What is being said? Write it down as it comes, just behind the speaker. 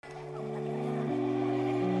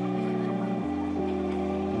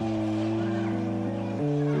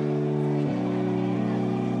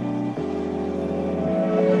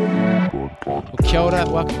Kia ora,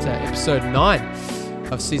 welcome to episode 9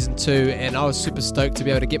 of season 2, and I was super stoked to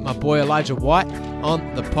be able to get my boy Elijah Whyte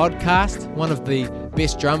on the podcast, one of the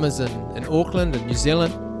best drummers in Auckland and New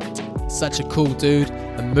Zealand. Such a cool dude,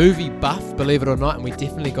 a movie buff, believe it or not, and we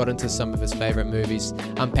definitely got into some of his favourite movies,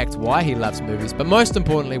 unpacked why he loves movies, but most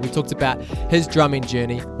importantly we talked about his drumming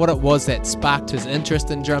journey, what it was that sparked his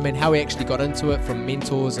interest in drumming, how he actually got into it from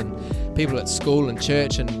mentors and people at school and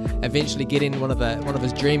church, and eventually getting one of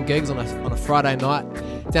his dream gigs on a Friday night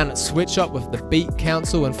down at Sweatshop with the Beat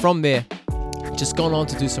Council, and from there just gone on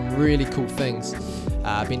to do some really cool things.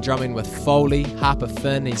 Been drumming with Foley, Harper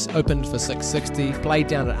Finn, he's opened for 660, played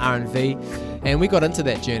down at R&V, and we got into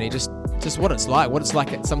that journey, just what it's like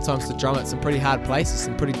sometimes to drum at some pretty hard places,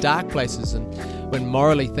 some pretty dark places, and when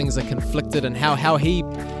morally things are conflicted, and how he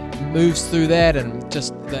moves through that, and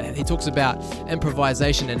he talks about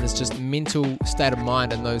improvisation and his just mental state of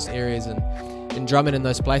mind in those areas and drumming in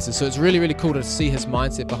those places. So it's really, really cool to see his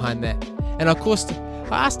mindset behind that. And of course,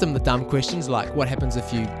 I asked him the dumb questions like, what happens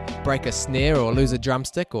if you break a snare or lose a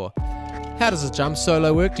drumstick, or how does a drum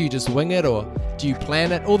solo work? Do you just wing it, or do you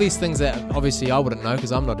plan it? All these things that obviously I wouldn't know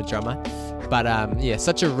because I'm not a drummer. But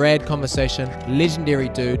such a rad conversation, legendary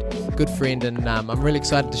dude, good friend, and I'm really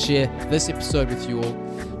excited to share this episode with you all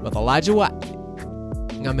with Elijah Whyte.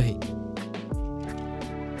 Ngā mihi.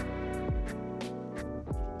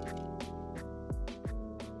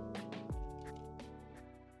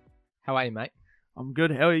 How are you, mate? I'm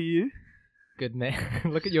good. How are you? Good, man.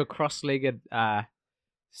 Look at your cross-legged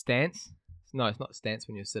stance. No, it's not stance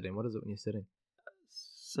when you're sitting. What is it when you're sitting?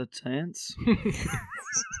 Satance.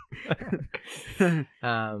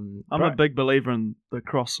 I'm Bro, a big believer in the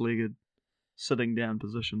cross-legged sitting down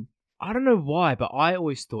position. I don't know why, but I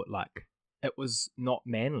always thought like it was not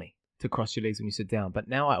manly to cross your legs when you sit down, but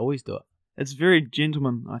now I always do it. It's very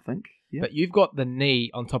gentleman, I think. Yeah. But you've got the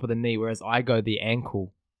knee on top of the knee, whereas I go the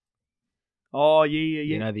ankle. Oh, yeah.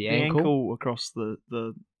 You know, the ankle across the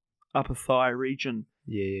upper thigh region.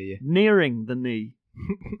 Yeah. Nearing the knee.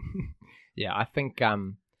 Yeah, I think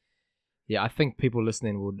people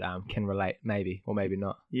listening would can relate, maybe or maybe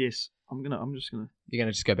not. Yes, I'm just gonna. You're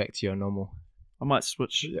gonna just go back to your normal. I might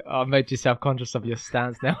switch. I've made you self-conscious of your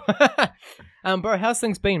stance now. Bro, how's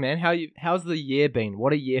things been, man? How's the year been?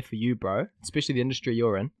 What a year for you, bro. Especially the industry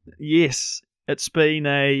you're in. Yes, it's been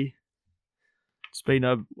a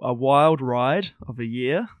wild ride of a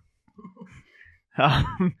year,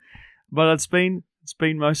 but it's been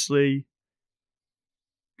mostly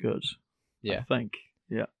good. Yeah, I think.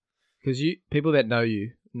 Yeah, because people that know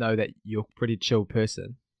you know that you're a pretty chill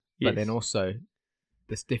person, but then also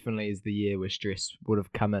this definitely is the year where stress would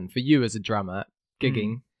have come in for you as a drummer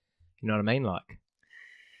gigging. You know what I mean? Like,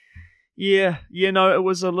 yeah, no, it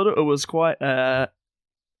was quite. It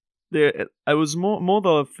was more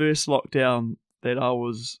the first lockdown that I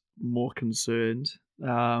was more concerned,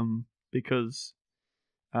 because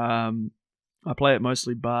I play at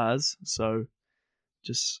mostly bars, so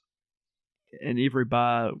and every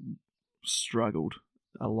bar struggled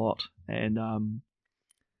a lot, and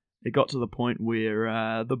it got to the point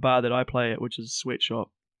where the bar that I play at, which is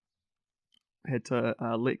Sweatshop, had to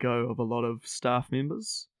let go of a lot of staff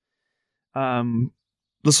members.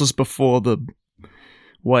 This was before the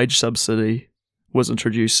wage subsidy was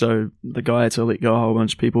introduced, so the guy had to let go a whole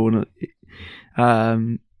bunch of people,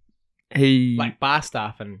 and he like bar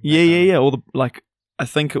staff and yeah. All the I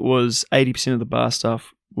think it was 80% of the bar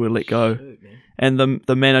staff were let go, and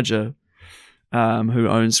the manager, who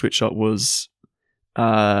owns Sweatshop, was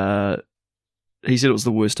he said it was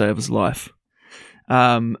the worst day of his life.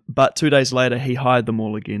 But 2 days later, he hired them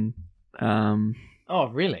all again. Oh,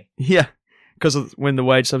 really? Yeah, because of when the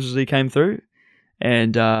wage subsidy came through,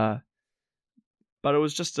 and but it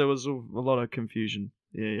was a lot of confusion.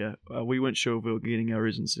 Yeah. We weren't sure if we were getting our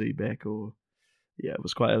residency back, or it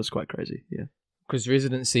was quite crazy. Yeah, because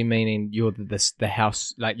residency meaning you're the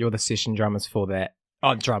house, like you're the session drummers for that.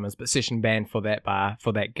 Oh, drummers, but session band for that bar,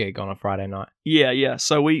 for that gig on a Friday night. Yeah.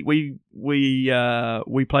 So we play.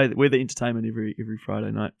 We're the entertainment every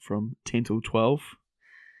Friday night from 10 till 12.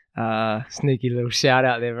 Sneaky little shout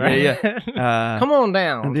out there, bro. Yeah. Come on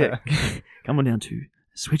down. Come on down to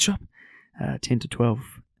Sweatshop, 10 to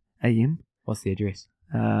 12 a.m. What's the address?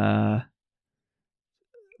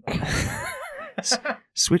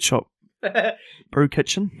 Sweatshop Brew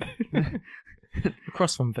Kitchen.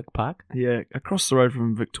 Across from Vic Park. Yeah, across the road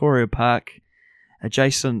from Victoria Park,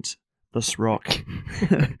 adjacent this rock.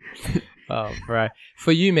 Oh, bro.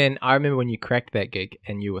 For you, man, I remember when you cracked that gig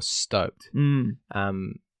and you were stoked. Why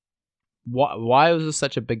was this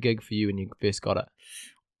such a big gig for you when you first got it?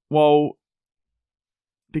 Well,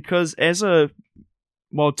 because two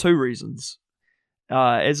reasons.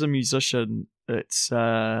 as a musician, it's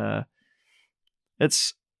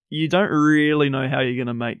you don't really know how you're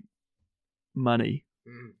gonna make money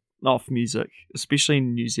off music, especially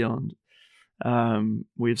in New Zealand.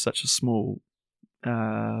 We have such a small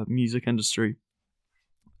music industry,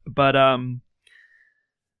 but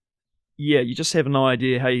you just have no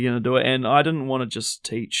idea how you're going to do it. And I didn't want to just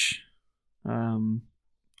teach,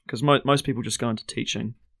 because most people just go into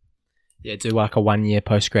teaching. Yeah, do like a 1 year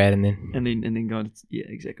postgrad and then go into,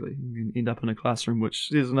 exactly, and end up in a classroom, which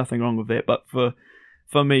there's nothing wrong with that. But for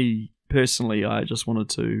me personally, I just wanted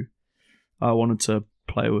to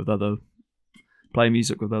play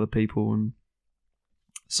music with other people. And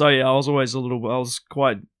so I was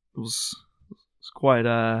quite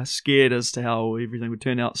scared as to how everything would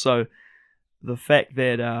turn out. So the fact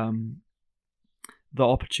that the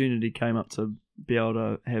opportunity came up to be able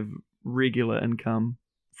to have regular income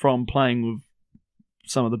from playing with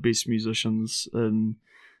some of the best musicians in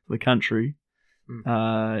the country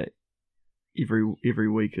every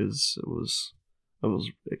week it was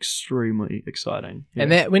extremely exciting. Yeah.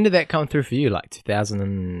 And when did that come through for you? Like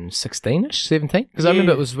 2016ish, 17? Because I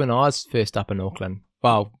remember it was when I was first up in Auckland.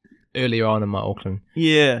 Well, earlier on in my Auckland.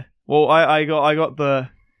 Yeah. Well, I got the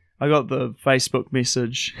Facebook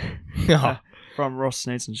message from Ross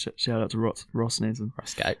Nansen. Shout out to Ross Nansen.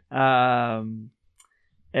 Rossgate.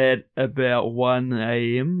 At about 1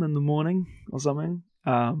 a.m. in the morning or something.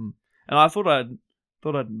 And I thought I'd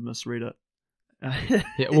misread it.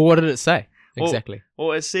 Yeah. Well, what did it say exactly?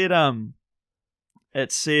 Well, it said what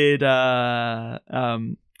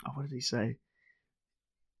did he say?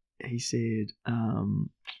 He said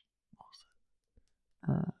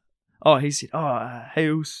he said, hey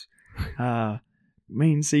Oos,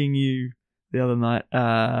 mean seeing you the other night.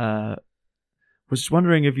 Was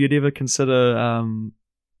wondering if you'd ever consider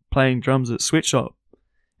playing drums at Sweatshop.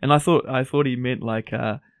 And I thought he meant like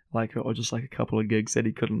just like a couple of gigs that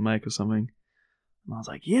he couldn't make or something. And I was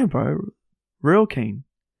like, yeah, bro, real keen.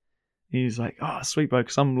 And he's like, oh, sweet, bro,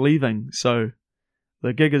 because I'm leaving, so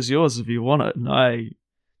the gig is yours if you want it. And I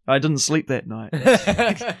didn't sleep that night.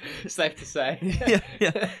 Safe to say.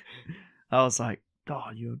 Yeah. I was like,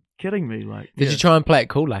 oh, you're kidding me. Like, did you try and play it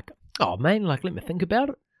cool? Like, oh man, like let me think about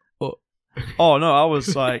it. Or... Oh no, I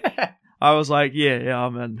was like, yeah,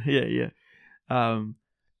 I'm in. Yeah. I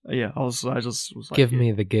just was like, give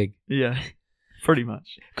me the gig. Yeah, pretty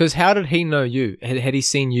much. Because how did he know you? Had he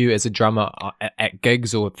seen you as a drummer at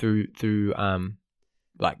gigs or through gigs or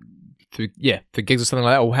something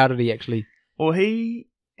like that? Or how did he actually? Well, he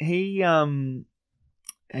came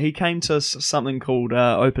to something called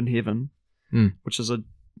Open Heaven, which is a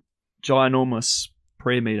ginormous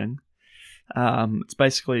prayer meeting. It's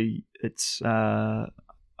basically I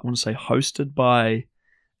want to say hosted by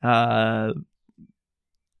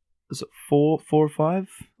is it four or five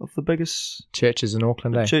of the biggest churches in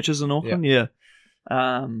Auckland? Churches in Auckland, yeah.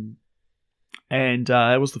 And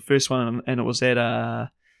it was the first one, and it was at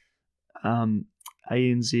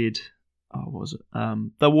ANZ. Oh, what was it?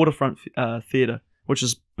 The Waterfront Theatre, which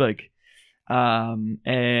is big,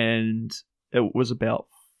 and it was about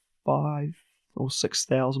 5,000 or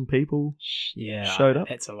 6,000 people. Showed up.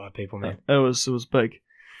 That's a lot of people, man. It was big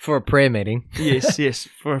for a prayer meeting. yes,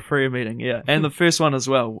 for a prayer meeting. Yeah, and the first one as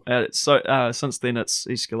well. Since then it's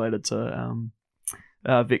escalated to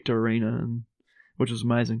Vector Arena, which was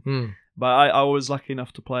amazing. But I was lucky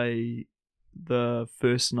enough to play the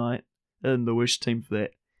first night in the worship team for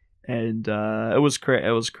that. And it was cracking.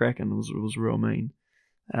 It was real mean.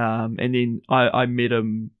 And then I met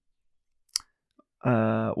him.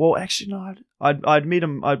 Well, actually, no. I'd met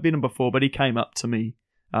him. I'd met him before, but he came up to me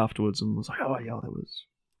afterwards and was like, "Oh, yeah, that was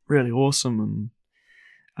really awesome."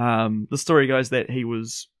 And the story goes that he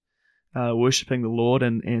was worshiping the Lord,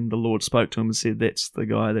 and the Lord spoke to him and said, "That's the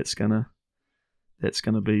guy that's gonna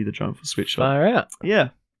be the drum for Sweatshop." Far out. Yeah.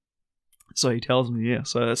 So he tells me, yeah.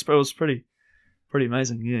 So it was pretty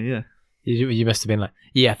amazing, yeah. You must have been like,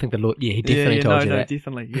 yeah, I think the Lord, yeah, he definitely told you that. No,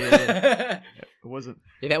 definitely, yeah. It wasn't.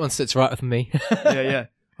 Yeah, that one sits right with me. Yeah.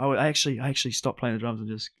 I actually stopped playing the drums and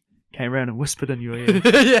just came around and whispered in your ear.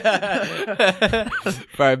 Yeah.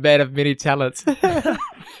 Bro, man of many talents.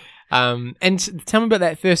 And tell me about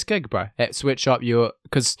that first gig, bro, at Sweatshop.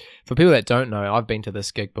 Because for people that don't know, I've been to this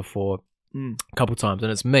gig before a couple times, and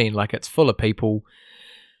it's mean. Like, it's full of people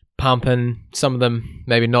pumping, some of them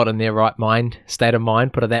maybe not in their right state of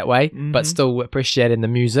mind, put it that way, but still appreciating the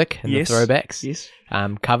music and the throwbacks,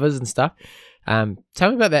 covers and stuff. Tell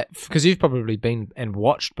me about that, because you've probably been and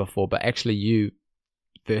watched before, but actually you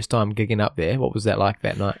first time gigging up there, what was that like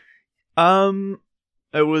that night?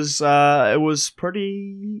 It was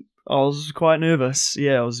pretty. was quite nervous.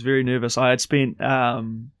 Yeah, I was very nervous. I had spent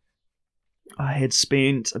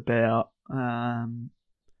about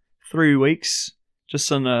 3 weeks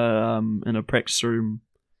just in a practice room,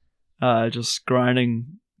 just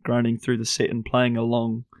grinding through the set and playing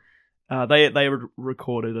along. They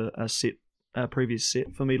recorded a previous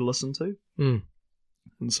set for me to listen to, and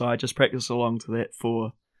so I just practiced along to that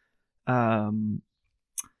for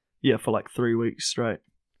like 3 weeks straight.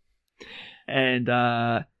 And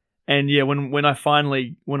yeah, when I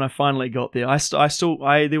finally got there,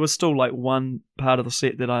 there was still like one part of the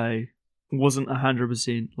set that I wasn't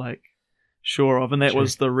 100% like sure of, and that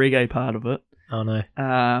was the reggae part of it. Oh no.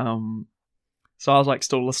 So I was like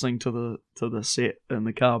still listening to the set in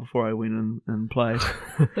the car before I went in and played.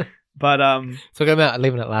 But talking about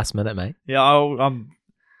leaving it last minute, mate. Yeah, I'd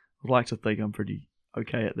like to think I'm pretty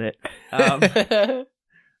okay at that.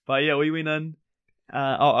 But yeah, we went in.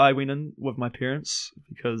 I went in with my parents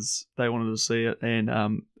because they wanted to see it, and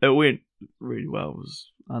it went really well. It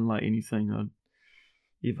was unlike anything I'd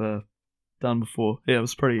ever done before. Yeah, it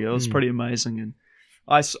was pretty amazing, and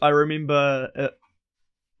I remember it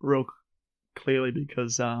real clearly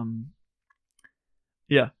because I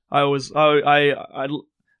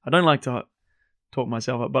don't like to talk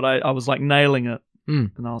myself up, but I was like nailing it,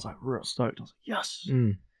 and I was like real stoked. I was like, yes,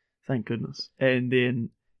 thank goodness. And then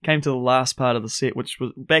came to the last part of the set, which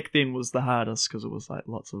was back then was the hardest because it was like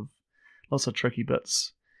lots of tricky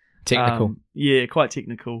bits, technical. Yeah, quite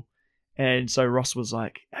technical. And so Ross was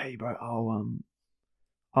like, "Hey, bro,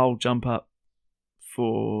 I'll jump up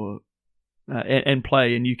for and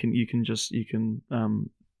play, and you can just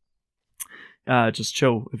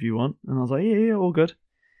chill if you want." And I was like, "Yeah, all good."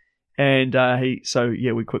 And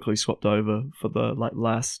we quickly swapped over for the like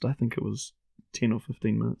last, I think it was 10 or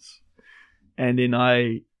 15 minutes, and then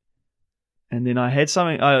I had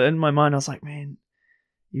something in my mind. I was like, "Man,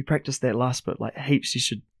 you practiced that last bit like heaps. You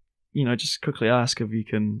should, just quickly ask if you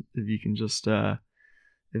can just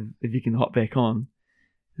if you can hop back on."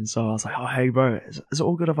 And so I was like, "Oh, hey, bro, is it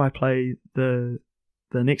all good if I play the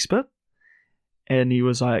next bit?" And he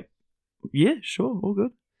was like, "Yeah, sure, all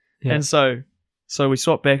good." Yeah. And so we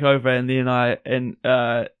swapped back over, and then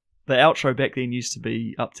the outro back then used to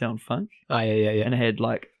be Uptown Funk. Oh, yeah. And it had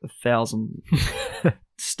like 1,000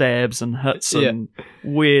 stabs and hits and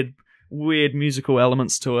weird musical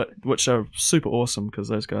elements to it, which are super awesome because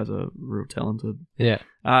those guys are real talented. Yeah.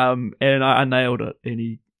 And I nailed it,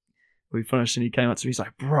 and we finished, and he came up to me. He's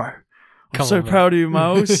like, "Bro, I'm so proud of you,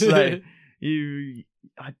 Miles. Like, you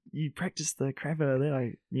practiced the crap out of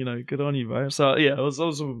that. Good on you, bro." So yeah, it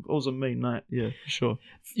was a mean night. Yeah, for sure.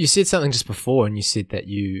 You said something just before, and you said that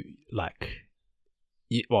you've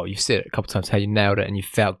said it a couple of times how you nailed it and you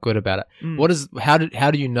felt good about it. How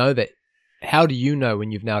do you know that? How do you know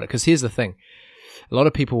when you've nailed it? Because here's the thing: a lot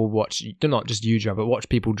of people will watch, not just you drum, but watch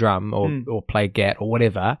people drum or play gat or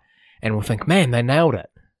whatever, and will think, "Man, they nailed it."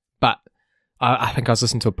 But I think I was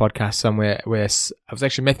listening to a podcast somewhere where it was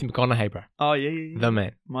actually Matthew McConaughey, bro. Oh, yeah. The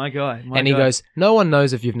man. My guy. And he goes, "No one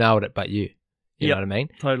knows if you've nailed it but you." You know what I mean?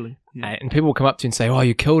 Totally. Yeah. And people will come up to you and say, "Oh,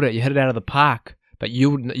 you killed it. You hit it out of the park." But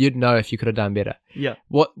you'd know if you could have done better. Yeah.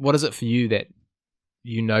 What is it for you that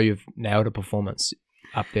you've nailed a performance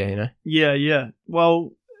up there, Yeah.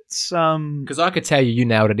 Well, it's... Because I could tell you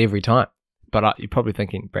nailed it every time. But you're probably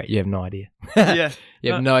thinking, "Brett, you have no idea." Yeah.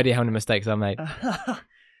 You have no idea how many mistakes I made.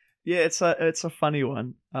 Yeah, it's a funny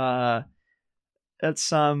one.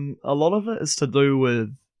 It's a lot of it is to do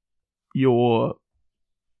with your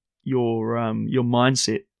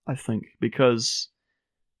mindset, I think, because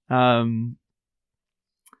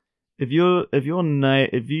if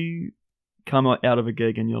you come out of a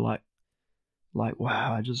gig and you're like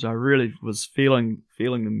wow, I really was feeling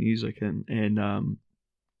the music and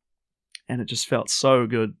it just felt so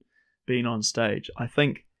good being on stage, I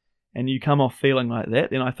think. And you come off feeling like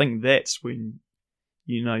that, then I think that's when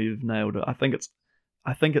you've nailed it. I think it's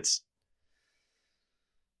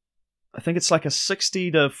like a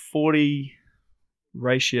 60-40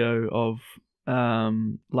 ratio of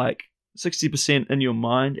like 60% in your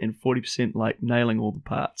mind and 40% like nailing all the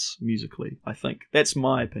parts musically. I think that's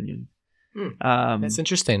my opinion. That's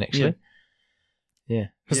interesting, actually. Yeah,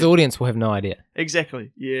 because the audience will have no idea.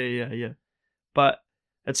 Exactly. Yeah. But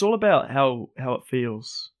it's all about how it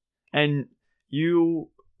feels. And you'll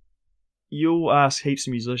ask heaps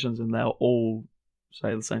of musicians and they'll all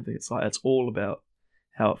say the same thing. It's like, it's all about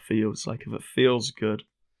how it feels. Like, if it feels good,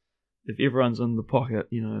 if everyone's in the pocket,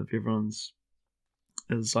 if everyone's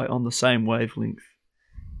is like on the same wavelength,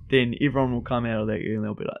 then everyone will come out of that and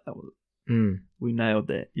they'll be like, "That was we nailed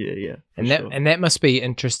that." Yeah. And that must be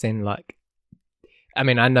interesting. Like, I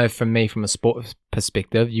mean, I know from me, from a sport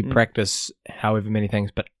perspective, you practice however many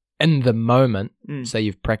things, but in the moment, say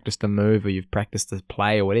you've practiced a move or you've practiced a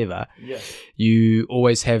play or whatever, you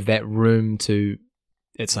always have that room to,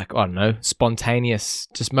 it's like, I don't know, spontaneous,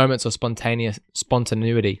 just moments of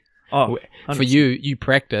spontaneity. Oh, 100%. For you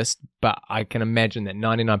practiced, but I can imagine that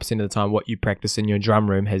 99% of the time what you practice in your drum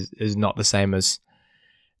room is not the same as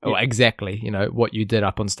or exactly, what you did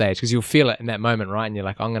up on stage, because you'll feel it in that moment, right? And you're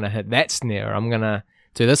like, I'm going to hit that snare, or I'm going to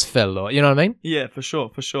do this fill, or you know what I mean? Yeah, for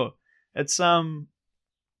sure. It's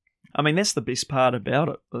I mean, that's the best part about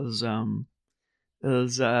it is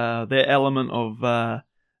that element of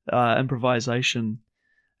improvisation,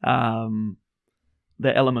 that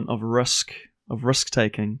element of risk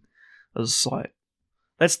taking is like,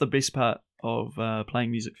 that's the best part of playing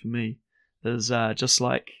music for me, is just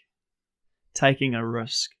like taking a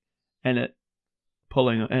risk and it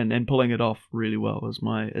pulling it off really well is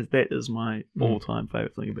my all-time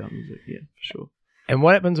favorite thing about music. Yeah, for sure. And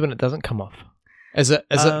what happens when it doesn't come off? Is it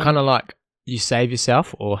kind of like you save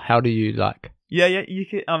yourself, or how do you like? Yeah. You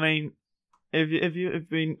can. I mean, if you've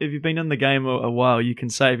been in the game a while, you can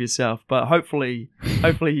save yourself. But hopefully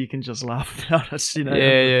you can just laugh about it.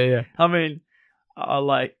 Yeah. I mean, I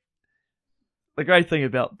like the great thing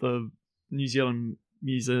about the New Zealand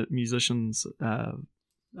musicians.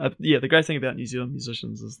 The great thing about New Zealand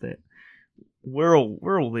musicians is that we're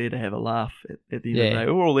all there to have a laugh at the end of the day.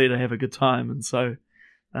 We're all there to have a good time, and so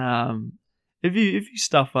if you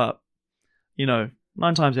stuff up, 9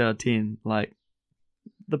 times out of 10, like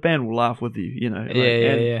the band will laugh with you.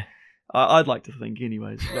 Yeah. I'd like to think,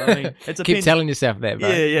 anyways. But, I mean, it keep telling yourself that, bro.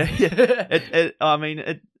 Yeah.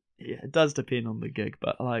 It does depend on the gig,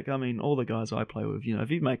 but like, I mean, all the guys I play with,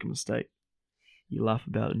 if you make a mistake, you laugh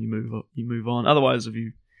about it and you move on. Otherwise, if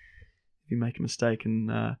you make a mistake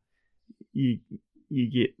and you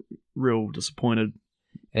get real disappointed,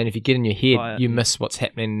 and if you get in your head, you miss what's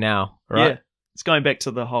happening now, right? Yeah, it's going back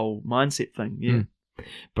to the whole mindset thing. Yeah,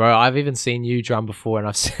 bro, I've even seen you drum before, and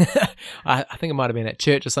I think it might have been at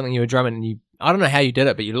church or something. You were drumming, and I don't know how you did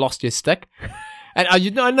it, but you lost your stick. And I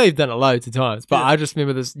know you've done it loads of times, but I just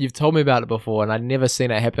remember this. You've told me about it before, and I'd never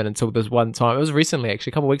seen it happen until this one time. It was recently,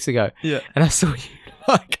 actually, a couple of weeks ago. Yeah. And I saw you,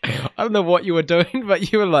 like, I don't know what you were doing,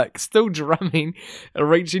 but you were, like, still drumming,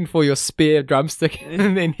 reaching for your spare drumstick,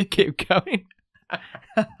 and then you kept going.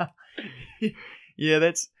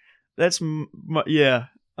 Yeah,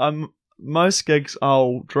 most gigs,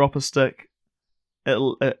 I'll drop a stick.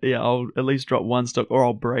 I'll at least drop one stick, or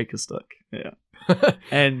I'll break a stick. Yeah.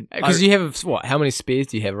 And because you have how many spares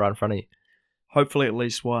do you have right in front of you? Hopefully at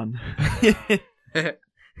least one.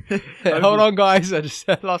 Hold on, guys, I just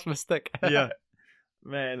lost my stick. Yeah,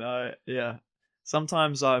 man.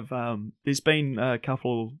 Sometimes there's been a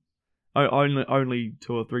couple, only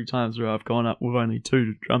 2 or 3 times where I've gone up with only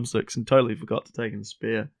 2 drumsticks and totally forgot to take in a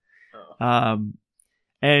spare.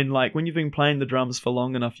 And like when you've been playing the drums for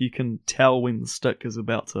long enough, you can tell when the stick is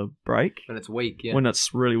about to break. When it's weak, yeah. When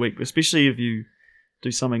it's really weak, especially if you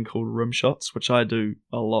do something called rim shots, which I do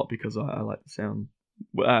a lot because I like the sound.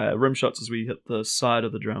 Rim shots is where you hit the side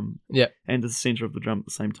of the drum and the center of the drum at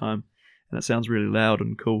the same time, and it sounds really loud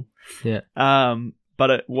and cool. Yeah.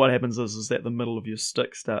 But what happens is that the middle of your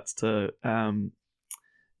stick starts to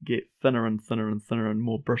get thinner and thinner and thinner and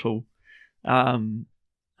more brittle.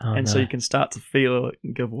 So you can start to feel it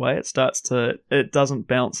give way. It doesn't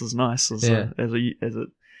bounce as nice as a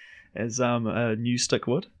new stick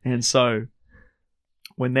would. And so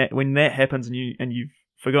when that happens and you've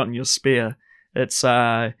forgotten your spare, it's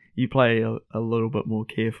you play a little bit more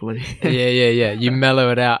carefully. Yeah. You mellow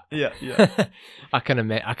it out. Yeah. I can't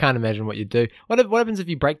imagine what you do. What happens if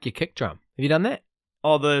you break your kick drum? Have you done that?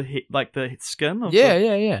 Oh, the skin?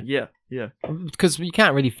 Yeah. Yeah. Because you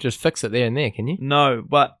can't really just fix it there and there, can you? No,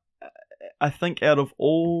 but I think out of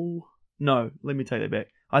all... No, let me take that back.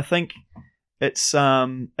 I think it's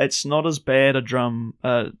not as bad a drum...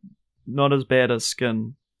 not as bad as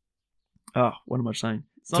skin... Oh, what am I saying?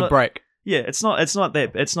 It's a break. Yeah, it's not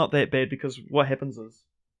that bad because what happens is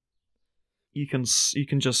you can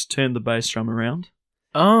just turn the bass drum around.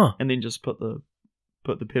 Oh. And then just put the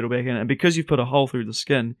pedal back in, and because you've put a hole through the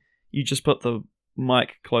skin, you just put the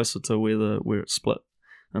mic closer to where it's split,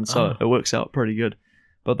 and so it works out pretty good.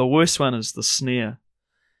 But the worst one is the snare,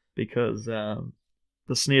 because the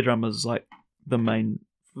snare drum is like the main.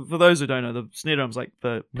 For those who don't know, the snare drum is like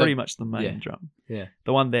pretty much the main drum. Yeah,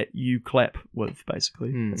 the one that you clap with,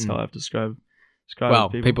 basically. That's how I've described. Well,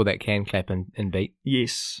 people that can clap and beat.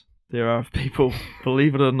 Yes. There are people,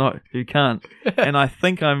 believe it or not, who can't. And I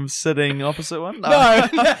think I'm sitting opposite one. No.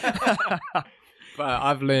 But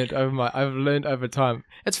I've learned over time.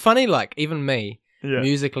 It's funny, like even me,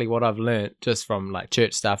 musically what I've learnt just from like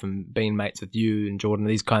church stuff and being mates with you and Jordan,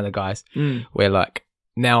 these kind of guys, where like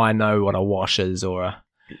now I know what a wash is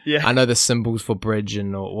I know the symbols for bridge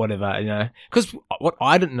and or whatever, you know, because what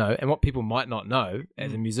I didn't know and what people might not know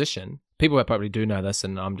as a musician, people probably do know this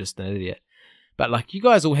and I'm just an idiot. But like you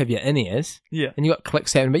guys all have your in-ears, and you got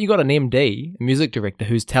clicks happening, but you got an MD, a music director,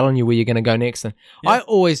 who's telling you where you're going to go next. And I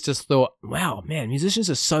always just thought, wow, man, musicians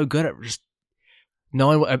are so good at just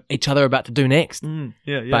knowing what each other are about to do next.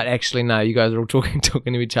 But actually, no, you guys are all talking to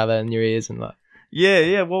each other in your ears and like.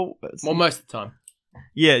 Well, most of the time.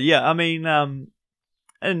 I mean,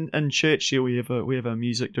 in church here we have a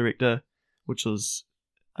music director, which is,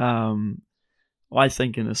 I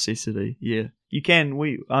think, a necessity. Yeah. You can.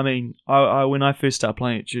 I when I first started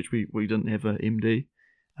playing at church, we didn't have a MD.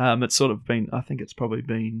 It's sort of been. I think it's probably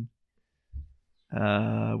been.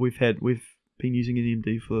 We've been using an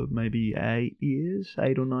MD for maybe 8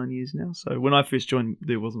 or 9 years now. So when I first joined,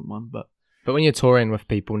 there wasn't one. But when you're touring with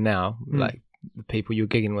people now, like the people you're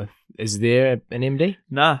gigging with, is there an MD?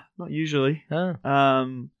 Nah, not usually.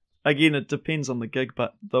 Again, it depends on the gig,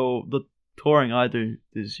 but the touring I do,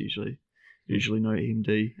 there's usually no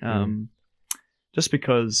MD. Just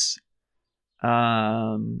because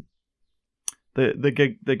the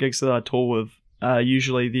gigs that I tour with,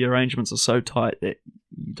 usually the arrangements are so tight that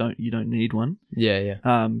you don't need one.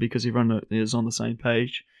 Because everyone is on the same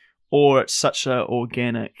page, or it's such an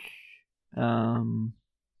organic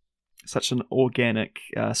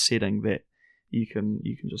setting that you can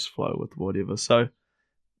just flow with whatever. So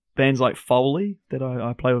bands like Foley, that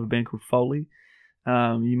I play with a band called Foley,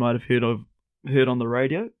 you might have heard on the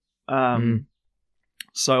radio.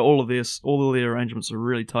 So all of the arrangements are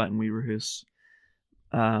really tight, and we rehearse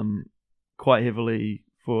quite heavily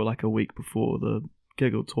for like a week before the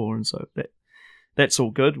gig or tour, and so that's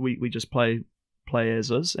all good. We just play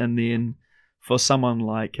as is, and then for someone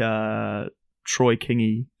like Troy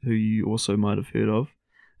Kingi, who you also might have heard of,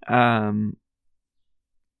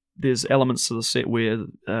 there's elements to the set where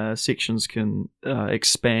sections can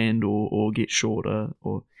expand or get shorter,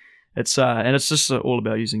 or it's just all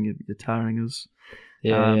about using your tarringers.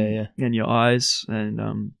 And your eyes,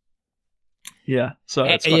 and so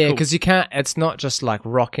it's quite cool. Because you can't. It's not just like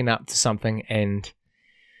rocking up to something and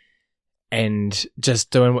just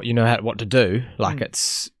doing what you know what to do. Like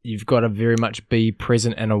you've got to very much be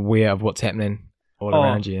present and aware of what's happening all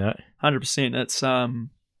around you. You know, 100%. It's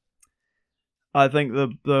I think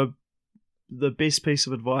the best piece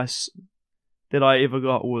of advice that I ever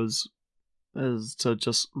got is to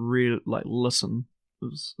just listen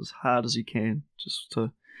as hard as you can.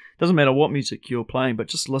 Doesn't matter what music you're playing, but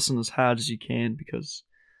just listen as hard as you can, because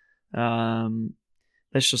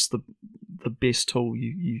that's just the best tool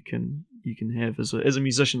you can have as a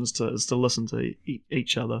musician is to listen to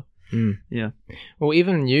each other. Well,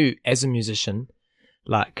 even you as a musician,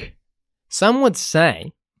 like some would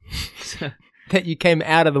say that you came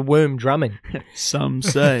out of the womb drumming. Some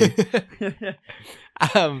say.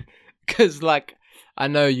 Because like I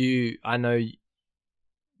know you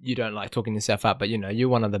don't like talking yourself up, but you know you're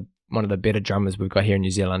one of the better drummers we've got here in New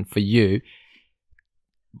Zealand. For you,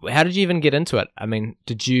 how did you even get into it? I mean,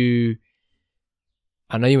 I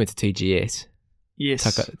know you went to TGS. Yes.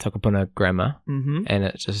 Takapuna Grammar, and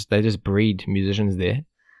they just breed musicians there.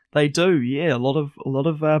 They do, yeah. A lot of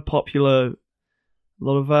popular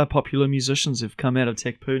musicians have come out of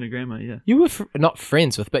Takapuna Grammar. Yeah. You were not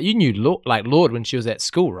friends with, but you knew Lord when she was at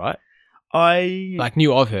school, right? I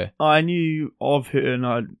knew of her. I knew of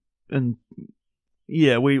her, and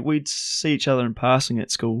we'd see each other in passing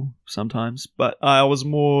at school sometimes. But I was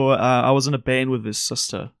more I was in a band with his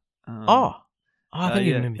sister. I think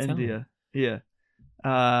you remember telling me. Yeah.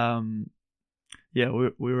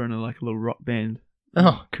 We were in a little rock band.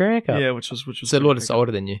 Oh, correct. Yeah, which was. So Lord is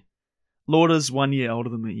older than you. Lord is 1 year older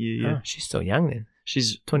than me. Yeah. Oh, she's still young then.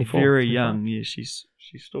 She's 24. Very 25. young. Yeah, she's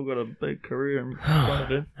still got a big career in front of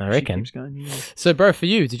her. I reckon. She keeps going, yeah. So, bro, for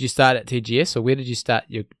you, did you start at TGS, or where did you start?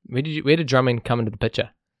 Where did drumming come into the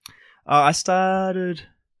picture? I started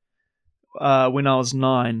when I was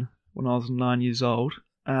 9. When I was 9 years old,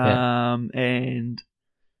 and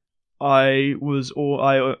I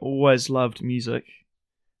always loved music.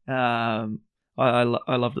 I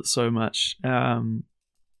loved it so much.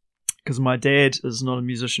 Because my dad is not a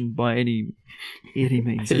musician by any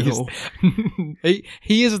means at all.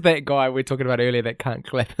 He is that guy we were talking about earlier that can't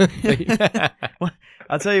clap.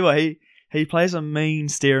 I'll tell you what, he plays a mean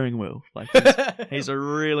steering wheel. Like he's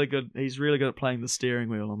really good at playing the steering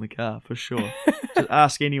wheel on the car for sure. Just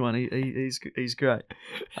ask anyone, he's great.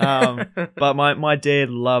 But my dad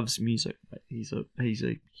loves music. He's a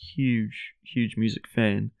huge music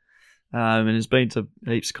fan. and has been to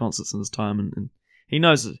heaps of concerts in his time, and he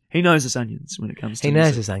knows his onions when it comes to He knows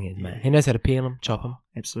music. his onions, mate. He knows how to peel them, chop them,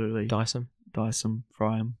 Absolutely. dice them, Fry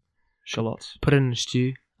them, shallots. put it in a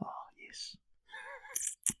stew. Oh, yes.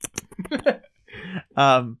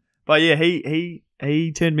 But yeah, he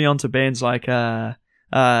turned me on to bands like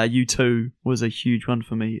U2 was a huge one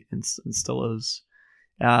for me, and still is.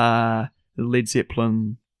 Led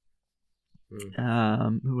Zeppelin.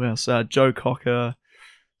 Who else? Joe Cocker,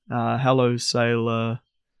 Hello Sailor,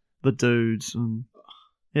 The Dudes, and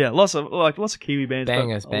yeah, lots of Kiwi bands.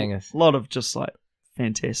 Bangers. A lot of just like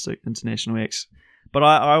fantastic international acts. But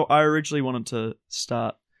I originally wanted to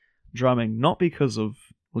start drumming not because of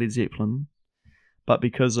Led Zeppelin, but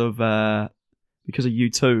because of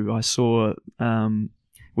U2. I saw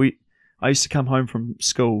I used to come home from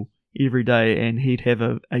school every day, and he'd have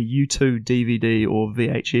a U2 DVD or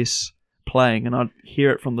VHS playing, and I'd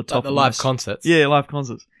hear it from the top Like the of live concerts. Yeah, live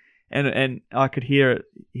concerts. And I could hear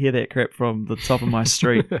that crap from the top of my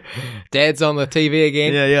street. Dad's on the TV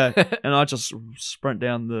again. Yeah. And I just sprint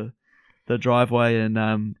down the driveway, and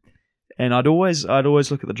I'd always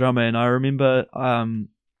look at the drummer, and I remember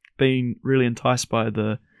being really enticed by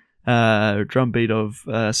the drum beat of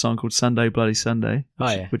a song called Sunday Bloody Sunday,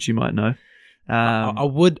 which you might know.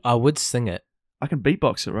 I would sing it. I can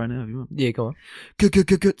beatbox it right now if you want. Yeah, go on.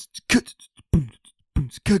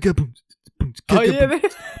 Oh yeah.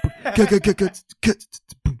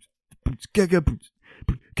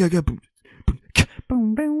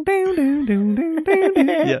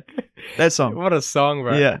 Yeah, that song. What a song,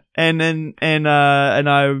 bro. Yeah, and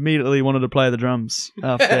I immediately wanted to play the drums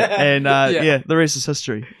after that, and yeah, the rest is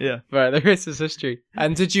history. Yeah, right. The rest is history.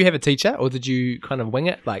 And did you have a teacher, or did you kind of wing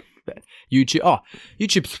it like YouTube? Oh,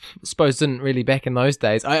 YouTube, I suppose, didn't really back in those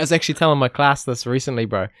days. I was actually telling my class this recently,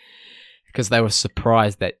 bro, because they were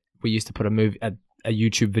surprised that we used to put a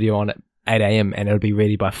YouTube video on at 8 a.m. and it'll be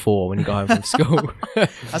ready by 4 when you go home from school.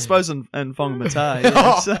 I suppose in Whangamata.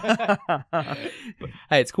 Yes.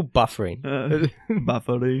 Hey, it's called buffering.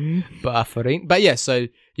 Buffering. But yeah, so you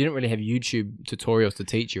didn't really have YouTube tutorials to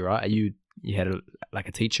teach you, right? You had a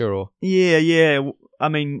teacher, or? Yeah. I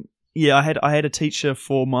mean, yeah, I had a teacher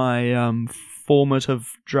for my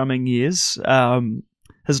formative drumming years.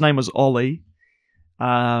 His name was Ollie.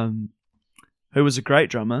 Who was a great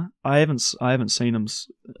drummer. I haven't seen him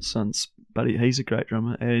since, but he's a great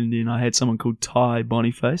drummer. And then I had someone called Ty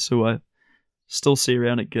Boniface, who I still see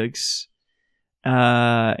around at gigs.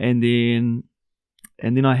 And then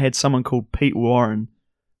I had someone called Pete Warren,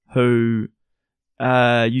 who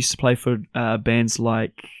used to play for bands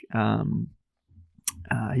like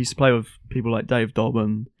he used to play with people like Dave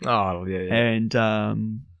Dobbin. Oh yeah.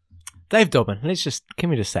 And Dave Dobbin, can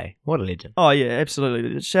we just say, what a legend. Oh yeah,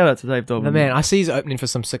 absolutely. Shout out to Dave Dobbin. The man, I see he's opening for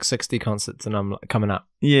some 660 concerts, and I'm like, coming up.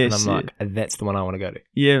 Yes, and I'm like, that's the one I want to go to.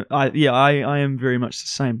 Yeah, I am very much the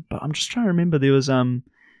same. But I'm just trying to remember. There was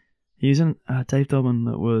he was in Dave Dobbin.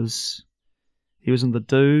 He was in the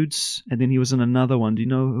Dudes, and then he was in another one. Do you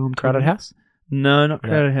know who I'm? Crowded House? No, not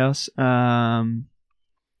Crowded House.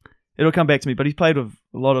 It'll come back to me. But he's played with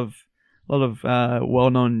a lot of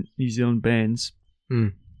well-known New Zealand bands.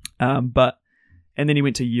 And then he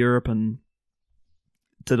went to Europe and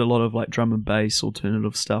did a lot of like drum and bass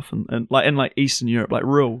alternative stuff, and like Eastern Europe, like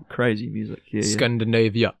real crazy music. Yeah,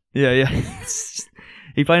 Scandinavia. Yeah.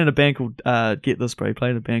 He played in a band called get this, bro. He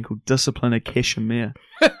played in a band called Discipline of Kashmir.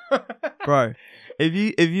 Bro,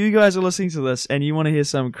 if you guys are listening to this and you want to hear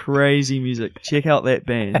some crazy music, check out that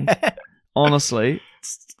band. Honestly,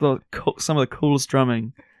 it's some of the coolest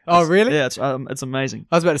drumming. Oh, really? Yeah, it's amazing.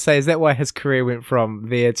 I was about to say, is that why his career went from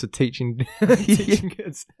there to teaching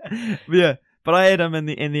kids? Yeah, but I had him in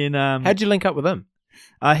the end. How'd you link up with him?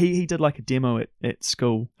 He did like a demo at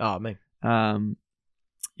school. Oh man.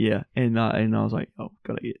 Yeah, and I was like, oh,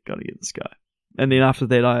 gotta get this guy. And then after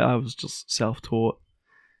that, I was just self-taught,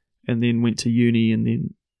 and then went to uni, and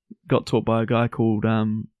then got taught by a guy called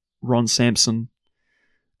Ron Sampson.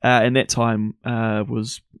 And that time I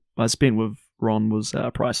spent with Ron was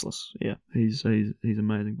priceless. Yeah, he's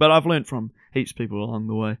amazing. But I've learned from heaps of people along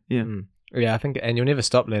the way. Yeah, yeah. I think, and you'll never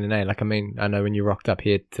stop learning. Like, I mean, I know when you rocked up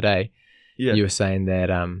here today, you were saying that,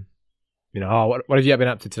 what have you been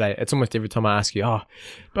up to today? It's almost every time I ask you, blah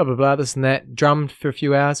blah blah, this and that. Drummed for a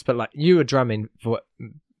few hours, but like you were drumming for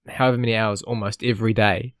however many hours almost every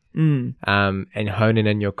day, and honing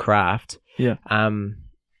in your craft. Yeah.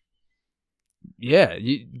 Yeah.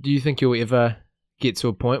 Do you think you'll ever get to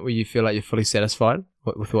a point where you feel like you're fully satisfied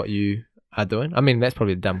with what you are doing? I mean, that's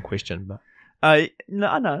probably a dumb question, but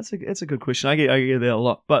no, it's a good question. I get that a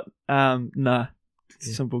lot, but nah.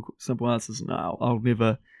 Simple answers. No,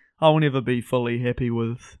 I'll never be fully happy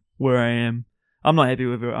with where I am. I'm not happy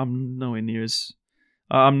with it. I'm nowhere near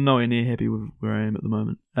happy with where I am at the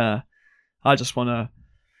moment. I just want to.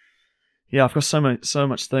 Yeah, I've got so many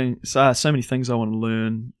things I want to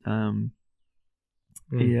learn.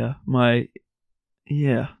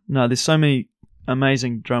 There's so many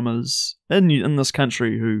amazing drummers in this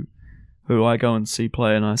country who I go and see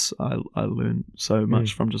play, and I learn so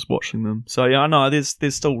much from just watching them. So yeah, I know there's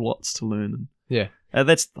still lots to learn.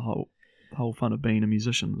 That's the whole fun of being a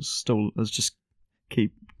musician is just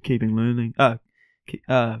keeping learning.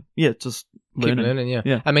 Just keep learning.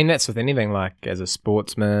 Yeah. I mean, that's with anything. Like as a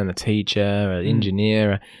sportsman, a teacher, an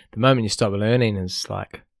engineer. The moment you stop learning is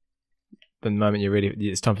like the moment you're ready.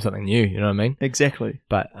 It's time for something new. You know what I mean? Exactly.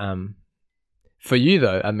 But for you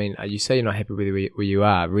though, I mean, you say you're not happy with where you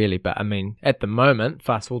are, really. But I mean, at the moment,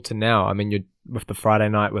 fast forward to now. I mean, you're with the Friday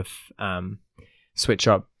night with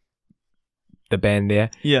Sweatshop, the band there.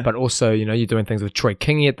 Yeah. But also, you know, you're doing things with Troy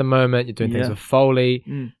Kingi at the moment. You're doing things with Foley,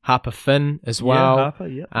 Harper Finn as well. Yeah, Harper,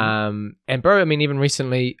 yeah. And bro, I mean, even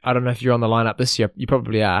recently, I don't know if you're on the lineup this year. You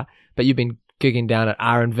probably are. But you've been gigging down at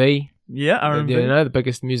R&V. Yeah, R&V. You know, the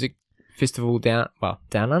biggest music festival down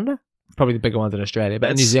under? Probably the bigger ones in Australia, but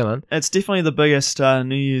in New Zealand. It's definitely the biggest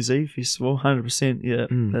New Year's Eve festival, 100%. Yeah,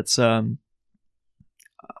 that's I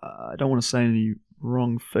don't want to say any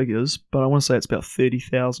wrong figures, but I want to say it's about 30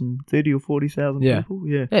 or 40,000 people.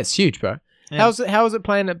 Yeah, it's huge, bro. Yeah. How is it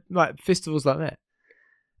playing at like festivals like that?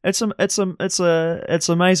 It's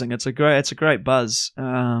amazing. It's a great buzz.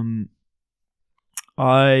 I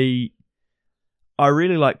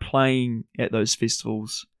really like playing at those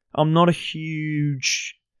festivals. I'm not as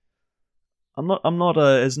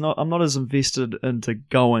invested into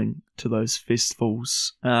going to those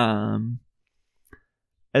festivals.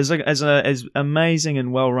 As amazing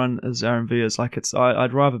and well run as R&V is, like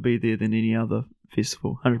I'd rather be there than any other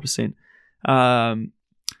festival, 100%.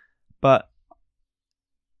 But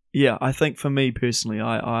yeah, I think for me personally,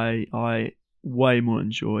 I way more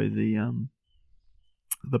enjoy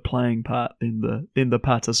the playing part than the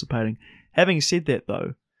participating. Having said that,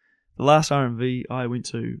 though, the last R&V I went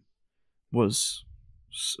to was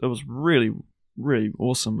really, really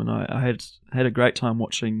awesome, and I had a great time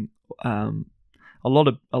watching a lot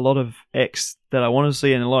of acts that I wanted to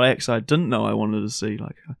see and a lot of acts I didn't know I wanted to see.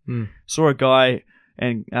 Like saw a guy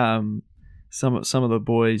and some of the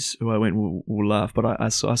boys who I went will laugh, but I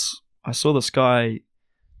saw this guy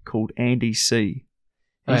called Andy C.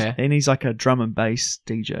 And he's like a drum and bass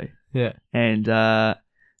DJ. Yeah, and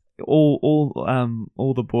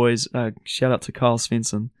all the boys, shout out to Kyle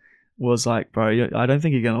Svensson, was like, bro, I don't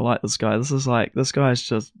think you're gonna like this guy. This guy's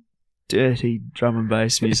just dirty drum and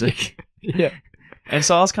bass music. Yeah. And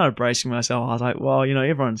so I was kind of bracing myself. I was like, well, you know,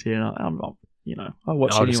 everyone's here, and I'll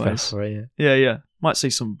watch anyways. Yeah. Might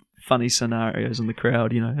see some funny scenarios in the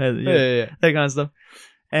crowd, you know, that kind of stuff.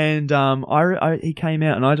 And he came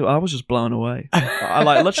out, and I was just blown away. I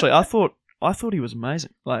like literally, I thought he was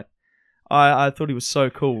amazing. Like, I thought he was so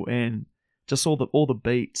cool, and just all the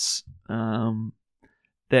beats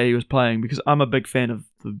that he was playing, because I'm a big fan of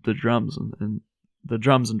the drums and the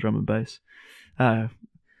drums and drum and bass.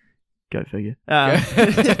 Go figure.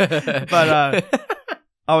 But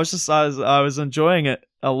I was enjoying it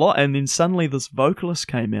a lot, and then suddenly this vocalist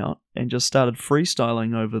came out and just started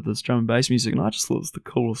freestyling over this drum and bass music, and I just thought it was the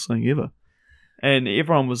coolest thing ever. And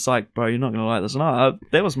everyone was like, "Bro, you're not gonna like this." And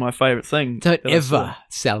that was my favorite thing. Don't ever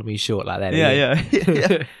sell me short like that.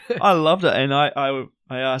 Yeah. I loved it, and I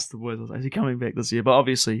asked the boys, I was like, "Is he coming back this year?" But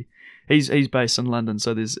obviously, he's based in London,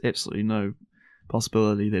 so there's absolutely no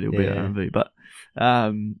possibility that he'll be at R&V. But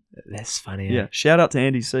that's funny. Yeah, shout out to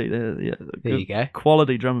Andy C. There you go.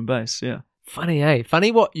 Quality drum and bass. Yeah. Funny,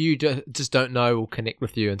 Funny what you just don't know will connect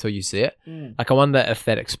with you until you see it. Like, I wonder if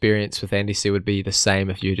that experience with Andy C would be the same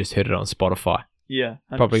if you just heard it on Spotify. Yeah.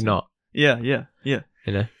 100%. Probably not. Yeah. You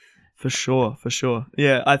know? For sure.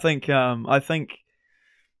 Yeah, I think I'm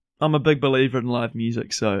a big believer in live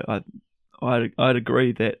music, so I'd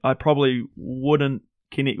agree that I probably wouldn't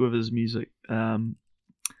connect with his music in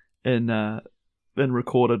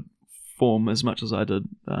recorded form as much as I did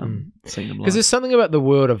seeing them live. Because there's something about the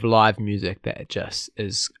world of live music that just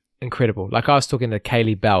is incredible. Like, I was talking to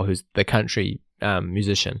Kaylee Bell, who's the country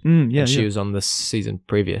musician. She was on this season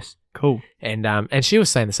previous. Cool. And she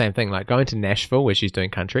was saying the same thing, like going to Nashville where she's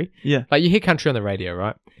doing country. Yeah. Like, you hear country on the radio,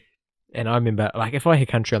 right? And I remember, like, if I hear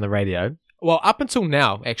country on the radio, well, up until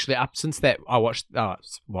now, actually, since that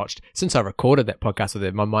since I recorded that podcast with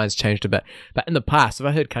her, my mind's changed a bit. But in the past, if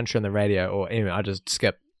I heard country on the radio or anyway, I just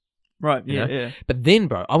skip. Right, yeah. But then,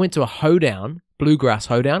 bro, I went to a hoedown, bluegrass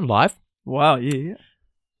hoedown live. Wow, yeah.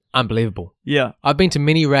 Unbelievable. Yeah. I've been to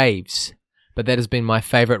many raves, but that has been my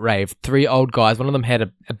favourite rave. 3 old guys. One of them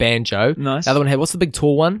had a banjo. Nice. The other one had, what's the big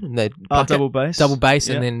tall one? Double bass. Double bass,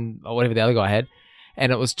 Yeah. and then whatever the other guy had.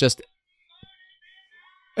 And it was just...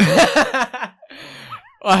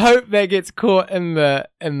 I hope that gets caught in the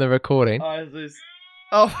recording.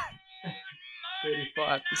 Oh,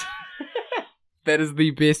 35. That is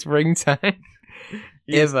the best ringtone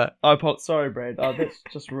ever. Sorry, Brad. Oh, that's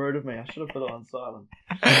just rude of me. I should have put it on silent.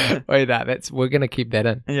 Wait, we're gonna keep that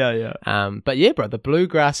in. Yeah. But yeah, bro, the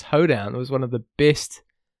Bluegrass Hoedown was one of the best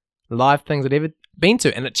live things I'd ever been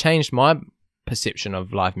to, and it changed my perception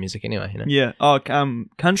of live music anyway. You know? Yeah. Oh,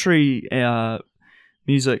 country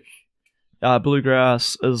music,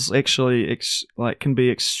 bluegrass is actually can be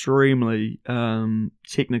extremely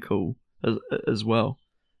technical as well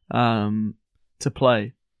to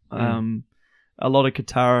play. A lot of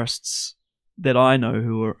guitarists that I know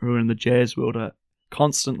who are in the jazz world are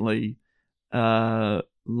constantly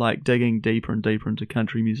digging deeper and deeper into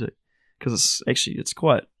country music because it's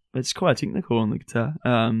quite technical on the guitar.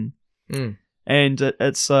 And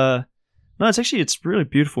it's really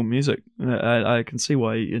beautiful music. I can see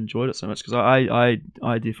why you enjoyed it so much because I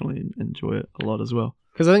definitely enjoy it a lot as well.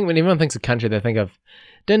 Because I think when everyone thinks of country, they think of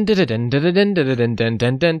dun dun dun dun dun dun dun dun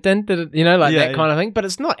dun dun dun, that kind of thing. But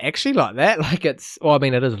it's not actually like that. Like it's, well, I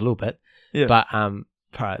mean, it is a little bit. Yeah. But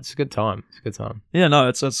it's a good time. It's a good time. Yeah, no,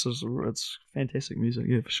 it's fantastic music.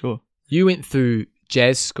 Yeah, for sure. You went through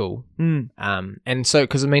jazz school, and so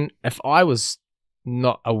because I mean, if I was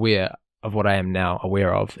not aware of what I am now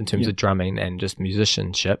aware of in terms of drumming and just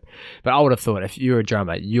musicianship, but I would have thought if you're a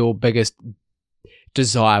drummer, your biggest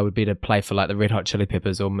desire would be to play for like the Red Hot Chili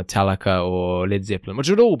Peppers or Metallica or Led Zeppelin, which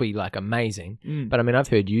would all be like amazing. But I mean, I've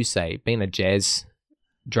heard you say being a jazz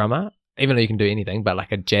drummer, even though you can do anything, but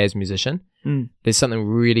like a jazz musician, there's something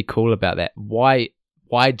really cool about that. Why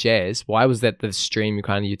jazz? Why was that the stream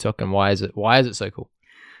you took, and why is it so cool?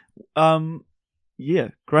 Yeah,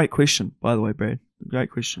 great question, by the way, Brad.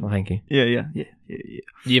 Great question. Well, thank you. Yeah.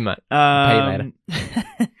 You, mate. I'll pay you later.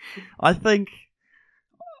 I think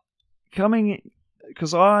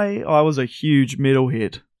because I was a huge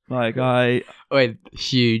metalhead.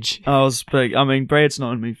 Huge. I was big. I mean, Brad's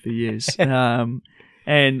known me for years. And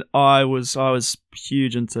I was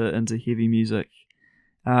huge into heavy music.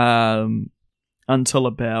 Until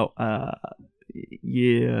about my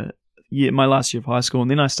last year of high school,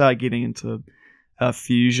 and then I started getting into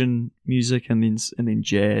fusion music and then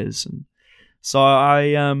jazz, and so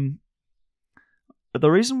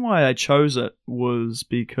the reason why I chose it was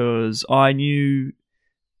because I knew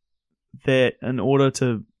that in order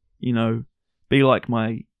to be like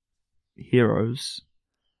my heroes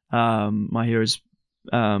in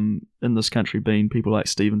this country being people like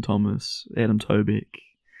Stephen Thomas, Adam Tobeck,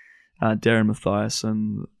 Darren Mathias,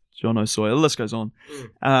 and John O'Sawyer, the list goes on.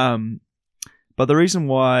 But the reason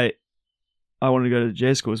why I wanted to go to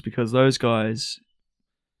jazz school is because those guys,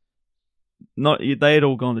 they had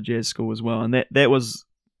all gone to jazz school as well, and that was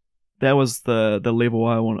the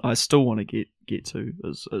level I still want to get to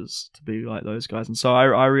is to be like those guys. And so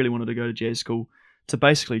I really wanted to go to jazz school to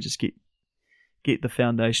basically just get the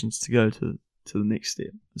foundations to go to the next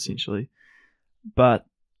step, essentially. But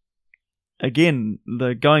again,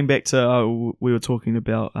 going back to we were talking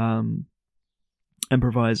about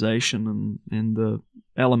improvisation and the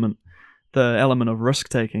element of risk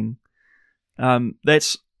taking.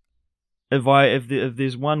 That's if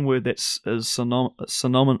there's one word that's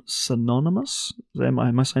synonymous. Am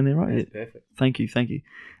I saying that right? That's perfect. Thank you.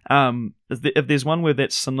 If there's one word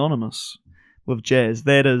that's synonymous with jazz,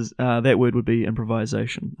 that word would be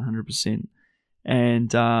improvisation, 100%.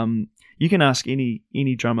 And you can ask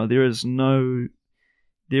any drummer. There is nothing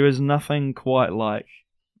quite like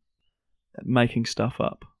making stuff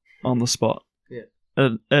up on the spot. Yeah.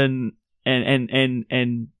 And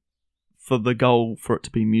for the goal for it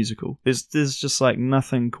to be musical, there's just like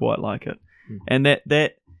nothing quite like it. And that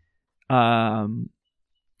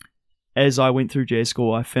as I went through jazz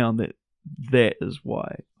school, I found that is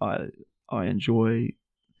why I enjoy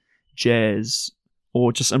jazz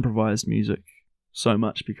or just improvised music so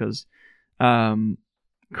much, because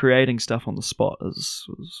creating stuff on the spot is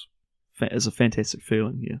a fantastic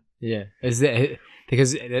feeling. Yeah. Is that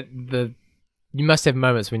because you must have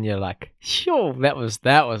moments when you're like, "Sure, that was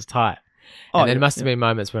tight," and there must have been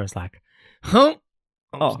moments where it's like, I'm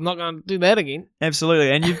not going to do that again.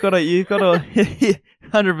 Absolutely, and you've got to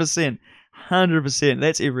 100%.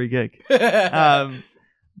 That's every gig.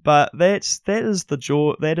 But that is the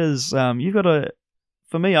joy. That is you've got to.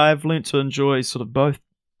 For me, I've learnt to enjoy sort of both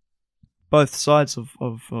sides of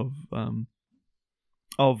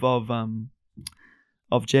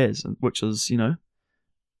jazz, which is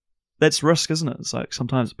that's risk, isn't it? It's like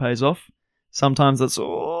sometimes it pays off, sometimes it's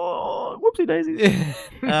whoopsie daisies.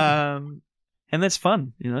 And that's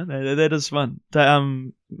fun, that is fun.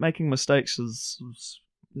 Making mistakes is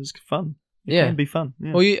fun. It can be fun.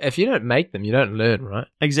 Yeah. Well, if you don't make them, you don't learn, right?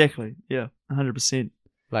 Exactly. Yeah, 100%.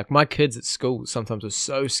 Like my kids at school sometimes are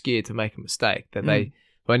so scared to make a mistake that they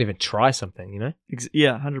won't even try something,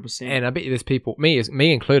 Yeah, 100%. And I bet you there's people, me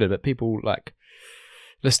included, but people like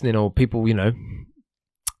listening or people,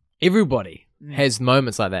 everybody has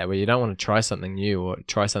moments like that where you don't want to try something new or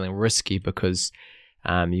try something risky because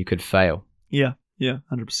you could fail. Yeah,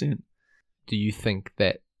 100%. Do you think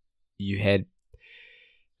that you had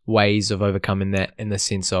ways of overcoming that in the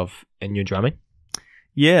sense of in your drumming?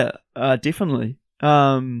 Yeah, definitely.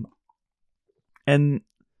 And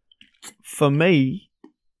for me,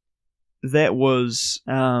 that was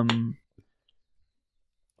I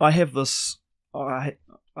have this.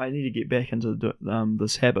 I need to get back into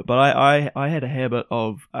this habit, but I had a habit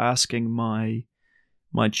of asking my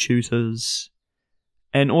tutors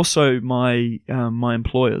and also my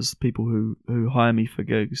employers, people who hire me for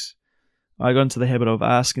gigs. I got into the habit of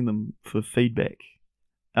asking them for feedback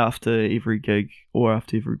after every gig or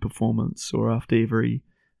after every performance or after every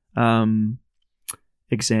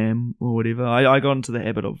exam or whatever. I got into the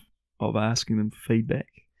habit of asking them for feedback.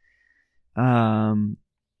 And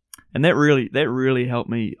that really helped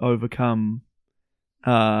me overcome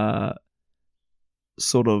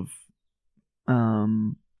sort of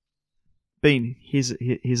being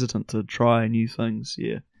hesitant to try new things.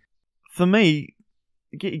 Yeah, for me,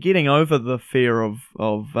 getting over the fear of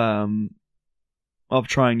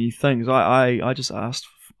trying new things, I just asked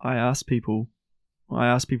people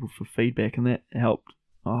for feedback, and that helped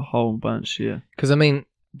a whole bunch. Yeah, because I mean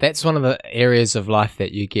that's one of the areas of life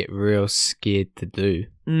that you get real scared to do.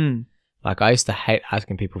 Like I used to hate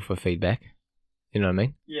asking people for feedback. You know what I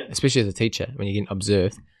mean? Yeah. Especially as a teacher when you're getting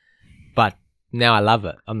observed. But now I love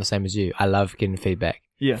it. I'm the same as you. I love getting feedback.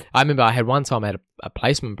 Yeah. I remember I had one time I had a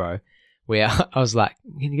placement, bro, where I was like,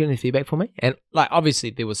 can you get any feedback for me? And like,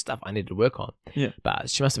 obviously there was stuff I needed to work on. Yeah. But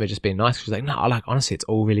she must have just been nice. She was like, no, like, honestly, it's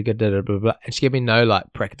all really good. Blah, blah, blah, blah. And she gave me no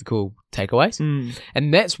like practical takeaways.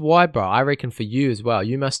 And that's why, bro, I reckon for you as well,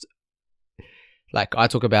 you must, like I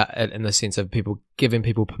talk about it in the sense of people giving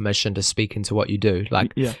people permission to speak into what you do.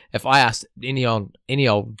 Like if I asked any old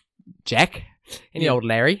Jack, old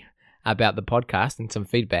Larry about the podcast and some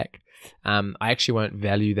feedback, I actually won't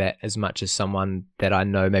value that as much as someone that I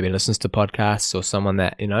know maybe listens to podcasts or someone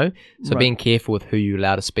that, so being careful with who you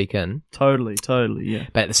allow to speak in. Totally, yeah.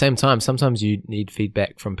 But at the same time, sometimes you need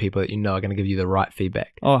feedback from people that you know are going to give you the right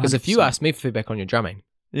feedback. Because if you 100%. ask me for feedback on your drumming,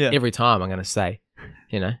 every time I'm going to say,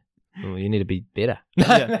 well, you need to be better.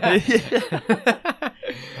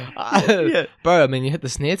 Bro, I mean, you hit the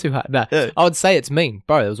snare too hard. No, I would say it's mean.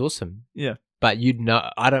 Bro, that was awesome. Yeah. But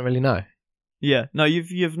I don't really know. Yeah, no,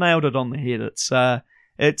 you've nailed it on the head. It's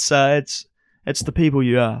the people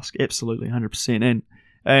you ask, absolutely, 100%.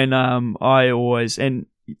 And I always, and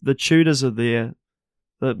the tutors are there.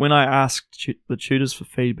 That when I ask the tutors for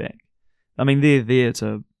feedback, I mean they're there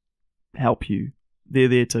to help you. They're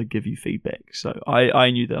there to give you feedback. So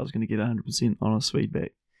I knew that I was going to get 100% honest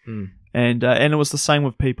feedback. And it was the same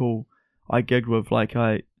with people I gigged with.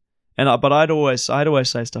 But I'd always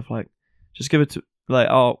say stuff like, just give it to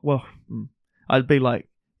I'd be like,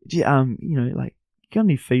 yeah, like, you got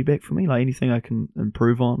any feedback for me? Like anything I can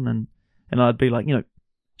improve on? And I'd be like,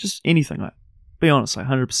 just anything. Like, be honest, like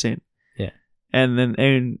 100%. Yeah. And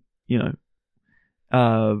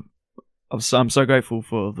I'm so grateful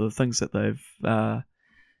for the things that they've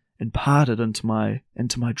imparted into my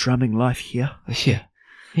drumming life here. Yeah.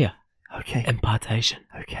 Yeah. Okay. Impartation.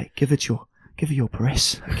 Okay. Give it your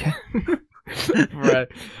press. Okay. Right.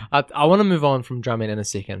 I want to move on from drumming in a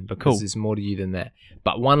second because there's more to you than that.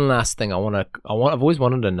 But one last thing I've always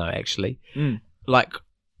wanted to know actually. Like,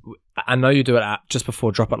 I know you do it just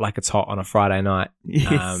before Drop It Like It's Hot on a Friday night.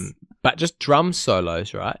 Yes. But just drum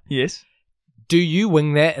solos, right? Yes. Do you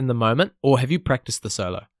wing that in the moment, or have you practiced the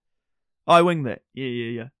solo? I wing that.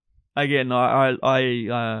 Yeah. Again,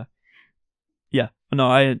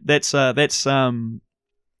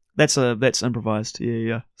 that's improvised.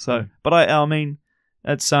 Yeah. So, but I mean,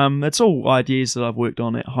 it's all ideas that I've worked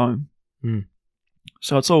on at home.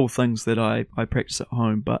 So it's all things that I practice at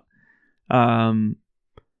home, but how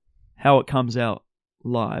it comes out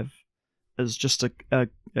live is just a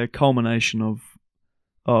culmination of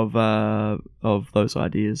those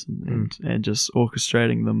ideas and just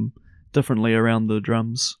orchestrating them differently around the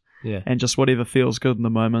drums. Yeah. And just whatever feels good in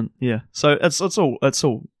the moment. Yeah. So it's all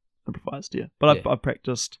improvised. Yeah. But I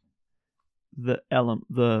practiced the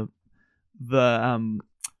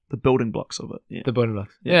the building blocks of it. Yeah. The building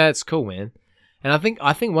blocks. Yeah, it's cool, man. And I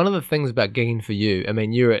think one of the things about gigging for you, I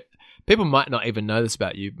mean, people might not even know this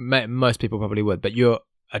about you. Most people probably would, but you're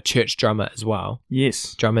a church drummer as well.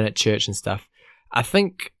 Yes. Drumming at church and stuff. I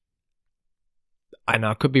think, I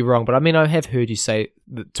know I could be wrong, but I mean, I have heard you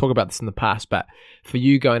talk about this in the past, but for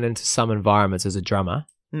you going into some environments as a drummer,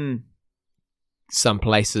 some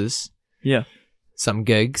places, some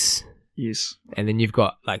gigs, yes, and then you've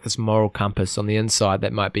got like this moral compass on the inside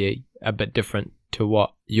that might be a bit different to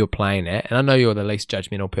what you're playing at. And I know you're the least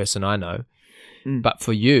judgmental person I know, but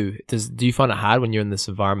for you, do you find it hard when you're in this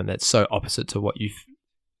environment that's so opposite to what you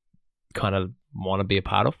kind of want to be a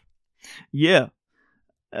part of? Yeah,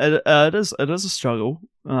 it is a struggle.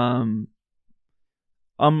 I'm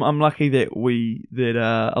lucky that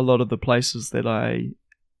a lot of the places that I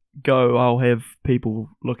go, I'll have people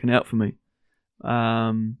looking out for me.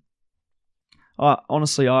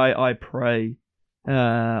 Honestly, I pray.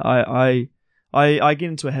 I get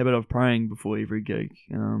into a habit of praying before every gig.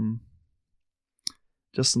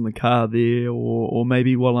 Just in the car there, or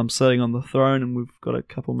maybe while I'm sitting on the throne and we've got a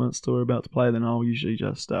couple minutes till we're about to play, then I'll usually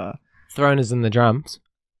just... Throne is in the drums?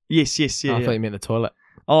 Yes, yeah. I thought you meant the toilet.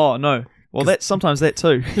 Oh, no. Well, sometimes that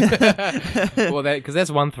too. Well, because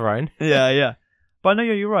that's one throne. Yeah. But no,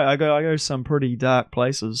 you're right. I go to some pretty dark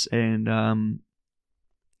places, and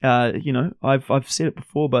I've said it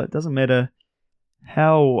before, but it doesn't matter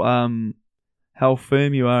how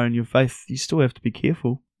firm you are in your faith, you still have to be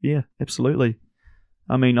careful. Yeah, absolutely.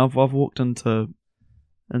 I mean, I've walked into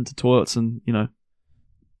toilets, and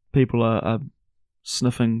people are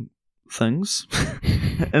sniffing things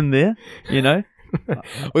in there.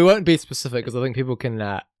 We won't be specific because I think people can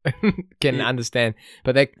understand,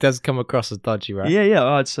 but that does come across as dodgy, right? Yeah.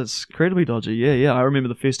 Oh, it's incredibly dodgy. Yeah. I remember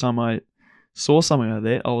the first time I saw something like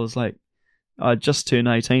that, I was like, I just turned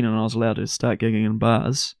 18 and I was allowed to start gigging in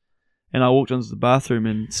bars, and I walked into the bathroom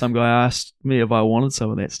and some guy asked me if I wanted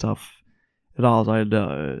some of that stuff, and I was like,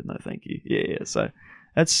 no, thank you. Yeah. So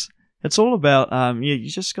it's all about you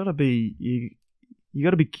just gotta be you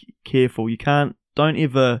gotta be careful. Don't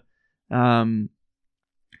ever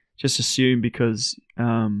just assume because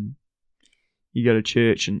you go to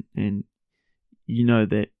church and you know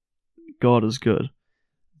that God is good,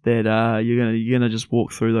 that you're gonna just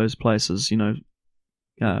walk through those places,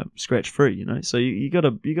 scratch free. So you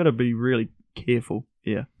gotta be really careful.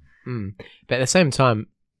 Yeah. But at the same time,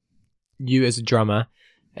 you as a drummer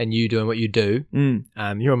and you doing what you do,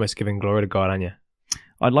 you're almost giving glory to God, aren't you?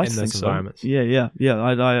 I'd like to in think those so. environments. Yeah.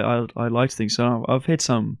 I like to think so. I've had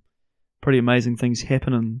some pretty amazing things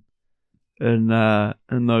happen in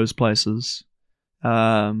those places.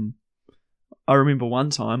 I remember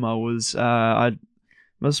one time I was this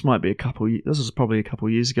was probably a couple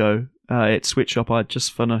of years ago at Sweatshop. I'd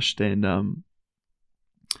just finished, and I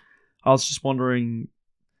was just wandering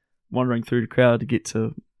through the crowd to get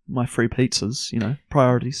to my free pizzas.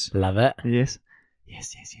 Priorities. Love it. Yes.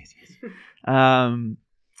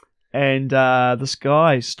 And this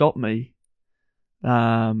guy stopped me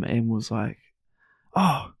and was like,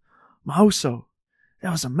 "Oh, Mahoso,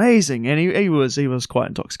 that was amazing." And he was quite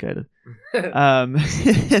intoxicated. And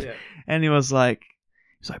he was like,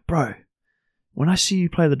 "Bro, when I see you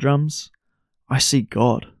play the drums, I see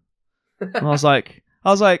God." And I was like,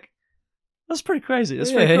 that's pretty crazy.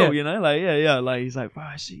 That's pretty cool, Like he's like, "Bro,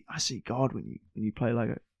 I see God when you play like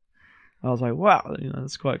it." I was like, wow,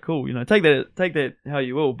 that's quite cool. Take that how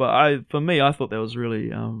you will. But for me, I thought that was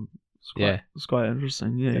really, it was quite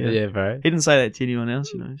interesting. Yeah, bro. He didn't say that to anyone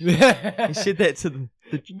else, He said that to the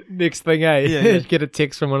next thing, Yeah. Get a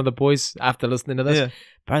text from one of the boys after listening to this. Yeah.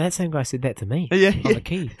 Bro, that same guy said that to me. Yeah. On the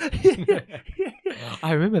keys.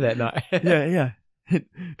 I remember that night. Yeah.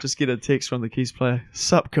 Just get a text from the keys player.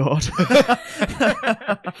 Sup, God.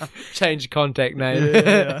 Change contact name.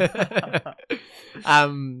 Yeah.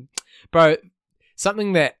 Bro,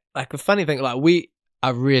 something that, like, the funny thing, like, we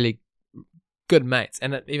are really good mates,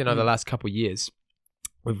 and even over the last couple of years,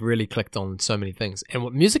 we've really clicked on so many things, and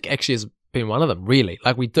what music actually has been one of them, really.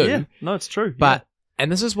 Like, we do. Yeah, no, it's true. But,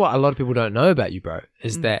 and this is what a lot of people don't know about you, bro,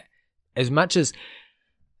 is that as much as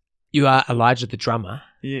you are Elijah the drummer,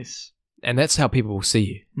 yes, and that's how people will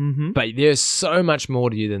see you, but there's so much more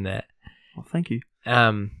to you than that. Oh, thank you.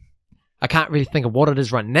 I can't really think of what it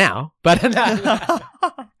is right now, but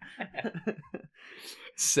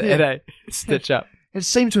stitch up. It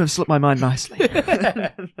seemed to have slipped my mind nicely.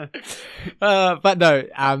 But no,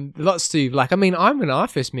 lots to, like, I mean, when I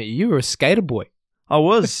first met you, you were a skater boy. I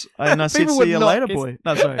was, and I said, "See you later, boy."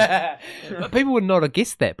 No, sorry. But people would not have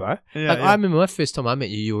guessed that, bro. Yeah, I remember my first time I met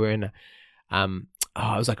you, you were in it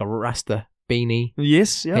was like a Rasta beanie.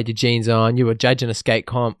 Yes, yeah. Had your jeans on. You were judging a skate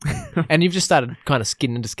comp. And you've just started kind of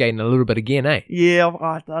getting into skating a little bit again, eh? Yeah,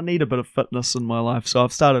 I need a bit of fitness in my life, so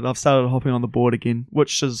I've started hopping on the board again,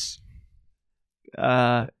 which is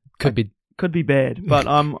could be bad, but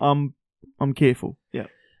I'm careful. Yeah.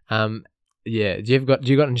 Yeah. Do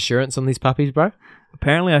you got insurance on these puppies, bro?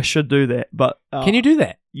 Apparently, I should do that, but can you do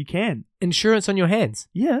that? You can. Insurance on your hands?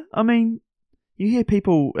 Yeah, I mean, you hear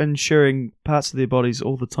people insuring parts of their bodies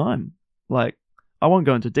all the time. Like, I won't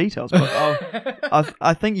go into details, but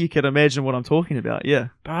I think you can imagine what I'm talking about. Yeah.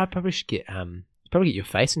 But I probably should get your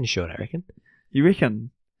face insured, I reckon. You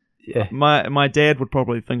reckon? Yeah. My dad would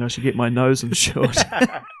probably think I should get my nose insured.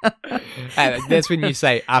 Hey, that's when you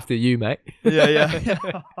say after you, mate.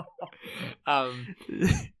 Yeah.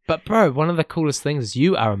 But bro, one of the coolest things is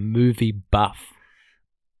you are a movie buff.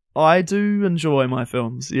 I do enjoy my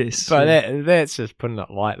films, yes. Bro, that's just putting it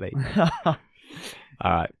lightly. All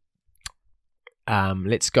right.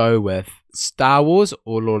 Let's go with Star Wars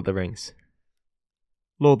or Lord of the Rings.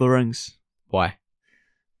 Lord of the Rings. Why?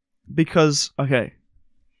 Because, okay,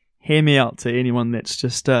 hear me out to anyone that's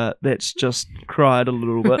just cried a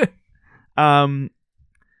little bit.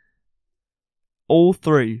 All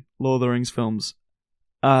three Lord of the Rings films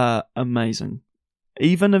are amazing.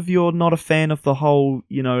 Even if you're not a fan of the whole,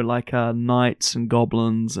 like knights and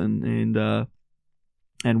goblins and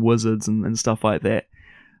wizards and stuff like that,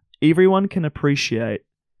 everyone can appreciate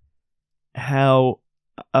how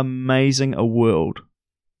amazing a world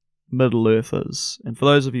Middle-earth is. And for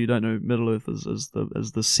those of you who don't know, Middle-earth is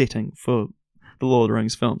the setting for the Lord of the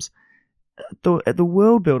Rings films. The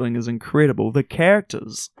world building is incredible. The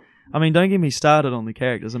characters, I mean, don't get me started on the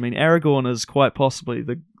characters. I mean, Aragorn is quite possibly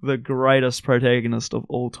the greatest protagonist of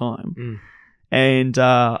all time. Mm. And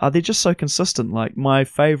they're just so consistent. Like, my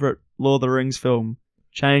favourite Lord of the Rings film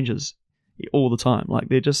changes all the time. Like,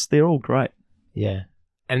 they're all great. Yeah.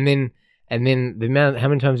 And then the amount, how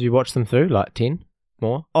many times have you watched them through? Like 10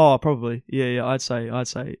 more? Oh, probably. Yeah. I'd say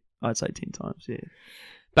 10 times. Yeah.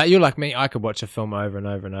 But you're like me. I could watch a film over and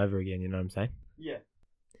over and over again. You know what I'm saying? Yeah.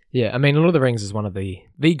 Yeah. I mean, Lord of the Rings is one of the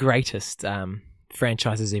greatest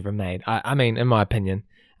franchises ever made. I mean, in my opinion.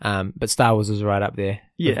 But Star Wars is right up there.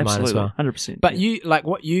 Yeah, with mine absolutely. as well. 100%. But you, like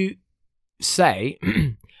what you say,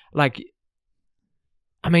 like,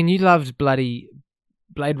 I mean, you loved bloody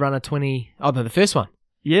Blade Runner 20. Oh, no, the first one.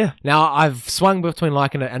 Yeah. Now, I've swung between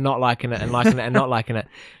liking it and not liking it and liking it and not liking it.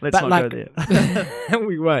 Let's not go there.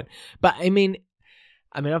 We won't. But, I mean,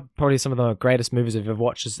 I've probably some of the greatest movies I've ever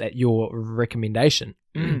watched is at your recommendation.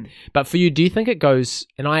 But for you, do you think it goes,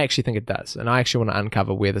 and I actually think it does, and I actually want to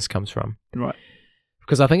uncover where this comes from. Right.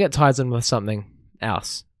 Because I think it ties in with something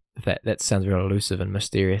else. That sounds real elusive and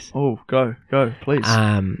mysterious. Oh, go, please.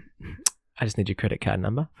 I just need your credit card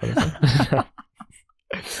number for this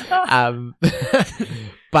one.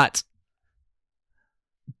 But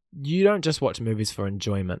you don't just watch movies for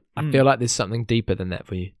enjoyment. I feel like there's something deeper than that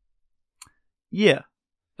for you. Yeah.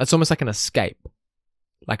 It's almost like an escape.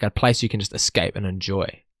 Like a place you can just escape and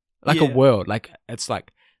enjoy. Like a world. Like, it's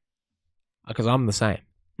like, because I'm the same.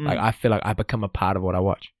 Like, I feel like I become a part of what I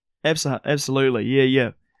watch. Absolutely.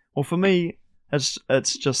 Yeah. Well, for me, it's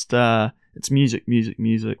just it's music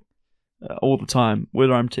all the time.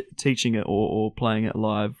 Whether I'm teaching it or playing it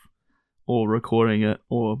live or recording it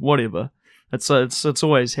or whatever, it's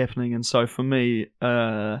always happening. And so for me,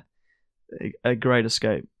 a great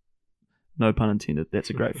escape. No pun intended. That's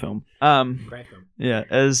a great film. Great film. Yeah,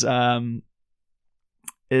 is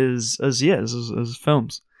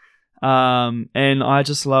films. And I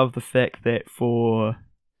just love the fact that for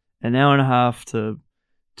an hour and a half to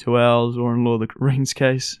 2 hours, or in Lord of the Rings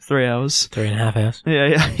case, 3 hours. 3.5 hours.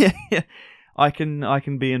 Yeah. I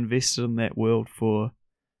can be invested in that world for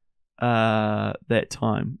that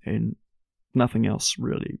time, and nothing else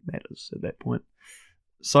really matters at that point.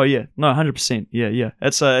 So yeah, no, 100%. Yeah.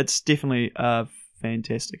 It's definitely a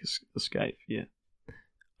fantastic escape. Yeah.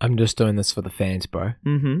 I'm just doing this for the fans, bro.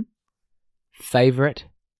 Mm-hmm. Favorite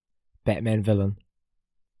Batman villain?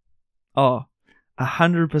 Oh,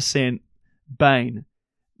 100% Bane.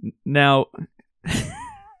 Now,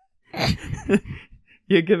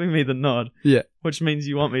 you're giving me the nod. Yeah. Which means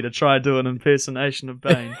you want me to try do an impersonation of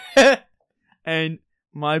Bane. And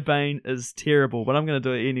my Bane is terrible, but I'm going to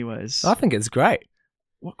do it anyways. I think it's great.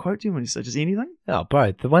 What quote do you want to say? Just anything? Oh,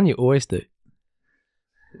 bro, the one you always do.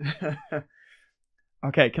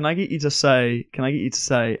 Okay, can I get you to say,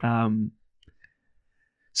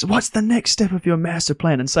 so what's the next step of your master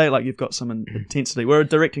plan? And say it like you've got some intensity. We're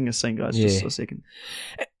directing a scene, guys. Just a second.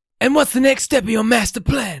 And what's the next step of your master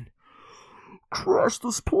plan? Crash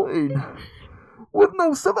this plane with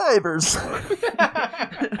no survivors.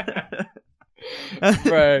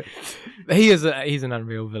 Bro, he's an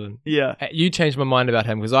unreal villain. Yeah. You changed my mind about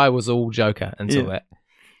him because I was all Joker until that.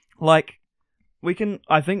 Like,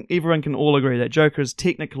 I think everyone can all agree that Joker is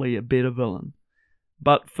technically a better villain.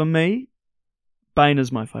 But for me, Bane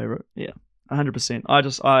is my favourite. Yeah,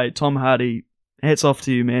 100%. Tom Hardy, hats off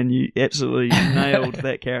to you, man. You absolutely nailed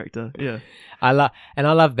that character. Yeah. I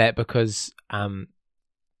love that because, don't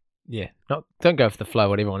go for the flow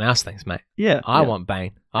what everyone else thinks, mate. Yeah. I want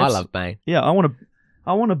Bane. I love Bane. Yeah, I want a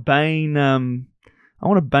Bane. I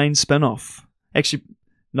want a Bane spin-off. Actually,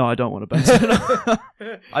 no, I don't want a Bane spin-off.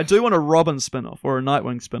 I do want a Robin spin-off or a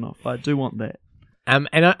Nightwing spin-off. I do want that. And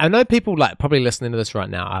I know people like probably listening to this right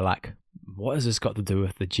now are like, what has this got to do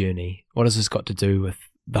with the journey? What has this got to do with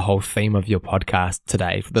the whole theme of your podcast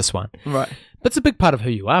today for this one? Right. But it's a big part of who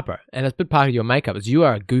you are, bro. And it's a big part of your makeup is you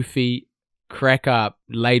are a goofy, crack up,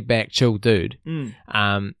 laid back, chill dude. Mm.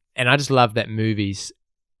 And I just love that movies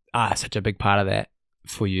are such a big part of that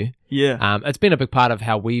for you. Yeah. It's been a big part of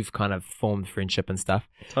how we've kind of formed friendship and stuff.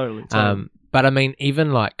 Totally. But I mean,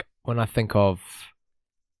 even like when I think of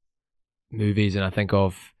movies and I think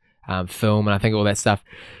of film and I think of all that stuff,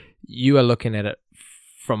 you are looking at it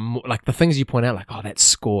from like the things you point out, like, oh, that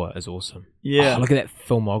score is awesome. Yeah. Oh, look at that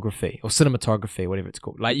filmography or cinematography, whatever it's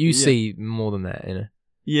called. Like you see more than that, you know?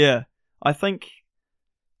 Yeah. I think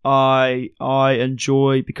I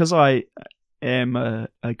enjoy, because I am a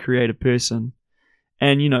creative person,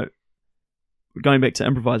 and, you know, going back to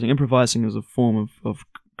improvising is a form of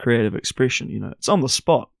creative expression, you know. It's on the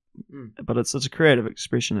spot, but it's a creative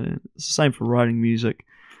expression, and it's the same for writing music.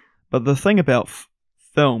 But the thing about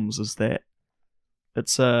films is that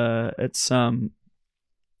it's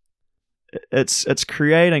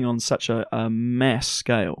creating on such a mass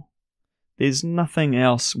scale. There's nothing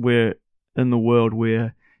else where in the world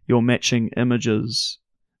where you're matching images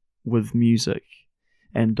with music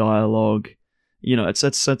and dialogue. You know, it's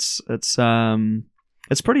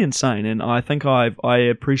pretty insane, and I think I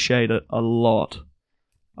appreciate it a lot.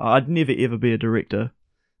 I'd never ever be a director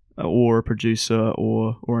or a producer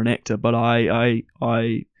or an actor, but I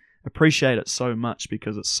appreciate it so much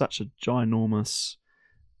because it's such a ginormous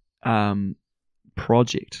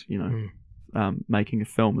project. You know, making a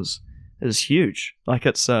film is huge. Like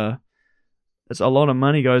it's a lot of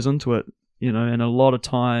money goes into it, you know, and a lot of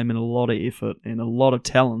time and a lot of effort and a lot of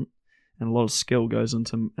talent and a lot of skill goes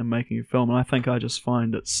into making a film. And I think I just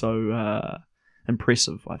find it so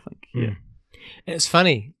impressive, I think. Yeah. And it's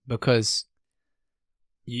funny because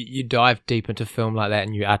you dive deep into film like that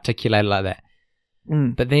and you articulate it like that.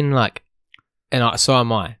 But then so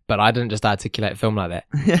am I, but I didn't just articulate film like that.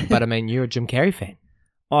 But I mean, you're a Jim Carrey fan.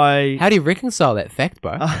 How do you reconcile that fact,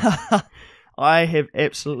 bro? I have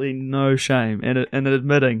absolutely no shame in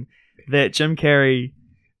admitting that Jim Carrey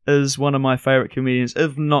is one of my favorite comedians,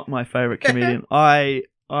 if not my favorite comedian. I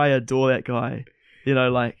adore that guy. You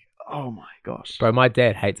know, like, oh my gosh. Bro, my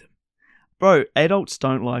dad hates him. Bro, adults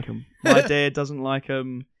don't like him. My dad doesn't like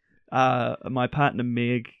him. My partner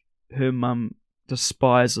Meg, her mum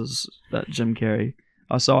despises that Jim Carrey.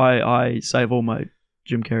 So I save all my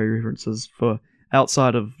Jim Carrey references for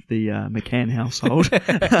outside of the McCann household.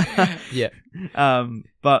 Yeah.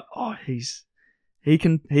 But he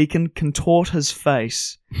can contort his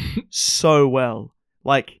face so well.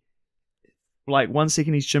 Like 1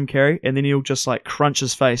 second he's Jim Carrey, and then he'll just like crunch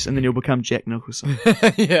his face, and then he'll become Jack Nicholson.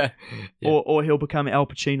 Yeah. Or he'll become Al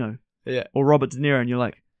Pacino. Yeah. Or Robert De Niro, and you're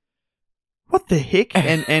like, what the heck?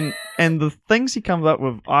 And the things he comes up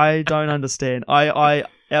with, I don't understand. I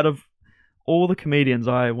out of all the comedians,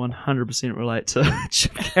 I 100% relate to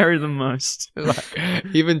Jim Carrey the most. Like,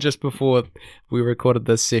 even just before we recorded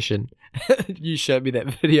this session, you showed me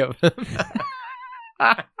that video of him.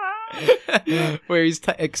 Where he's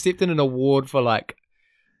accepting an award for like,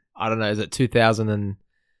 I don't know, is it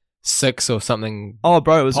 2006 or something? Oh,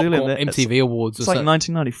 bro, it was earlier than that. MTV Awards or something. It's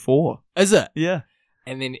like 1994. Is it? Yeah.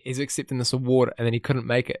 And then he's accepting this award, and then he couldn't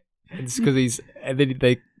make it. It's because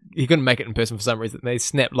he couldn't make it in person for some reason. They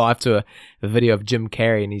snapped live to a video of Jim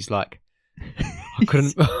Carrey, and he's like, I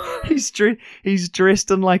couldn't. he's dressed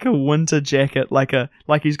in like a winter jacket, like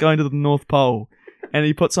he's going to the North Pole. And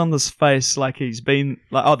he puts on this face like he's been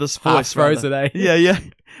like this voice half frozen, eh? Yeah.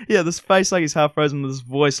 This face like he's half frozen. This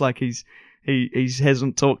voice like he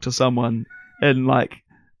hasn't talked to someone in like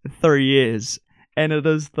 3 years, and it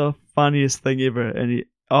is the funniest thing ever. And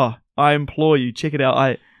I implore you, check it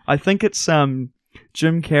out. I think it's Jim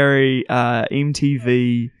Carrey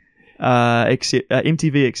MTV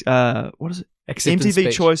what is it? Acceptance MTV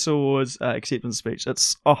speech. Choice Awards acceptance speech.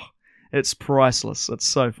 It's priceless. It's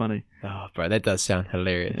so funny. Oh, bro, that does sound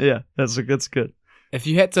hilarious. Yeah, that's good. If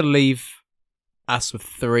you had to leave us with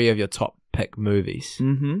 3 of your top pick movies.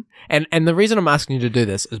 Mm-hmm. And the reason I'm asking you to do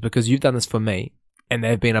this is because you've done this for me, and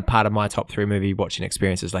they've been a part of my top 3 movie watching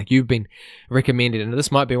experiences. Like, you've been recommended, and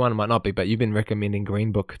this might be one, it might not be, but you've been recommending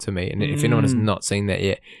Green Book to me. And if anyone has not seen that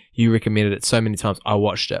yet, you recommended it so many times. I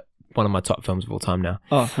watched it. One of my top films of all time now.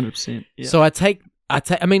 Oh, 100%. Yeah. So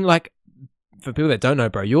I mean, like, for people that don't know,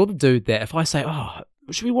 bro, you're the dude that if I say, oh,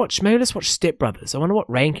 should we watch, maybe let's watch Step Brothers. I wonder what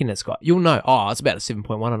ranking it's got. You'll know, oh, it's about a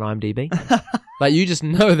 7.1 on IMDb. Like, you just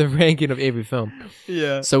know the ranking of every film.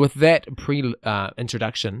 Yeah. So with that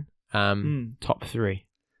introduction, top 3.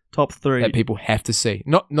 Top 3 that people have to see.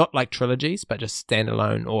 Not like trilogies, but just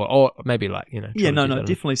standalone or maybe like, you know. Yeah, no,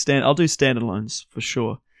 definitely I'll do standalones for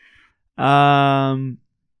sure.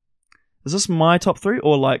 Is this my top 3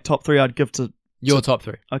 or like top 3 I'd give to your top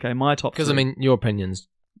 3? Okay, my top 3. Because I mean, your opinions.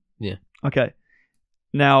 Yeah. Okay.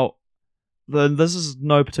 Now, this is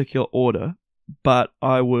no particular order, but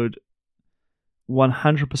I would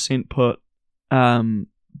 100% put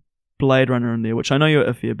Blade Runner in there, which I know you're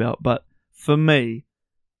iffy about, but for me,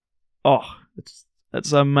 it's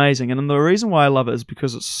amazing. And the reason why I love it is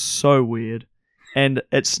because it's so weird, and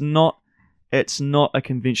it's not a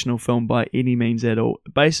conventional film by any means at all.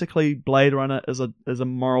 Basically, Blade Runner is a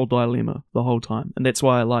moral dilemma the whole time, and that's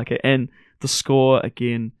why I like it. And the score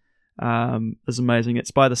again is amazing.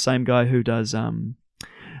 It's by the same guy who does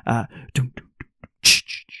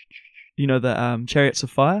you know, the Chariots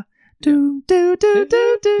of Fire. Yeah,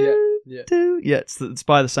 it's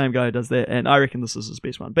by the same guy who does that, and I reckon this is his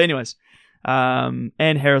best one. But anyways, and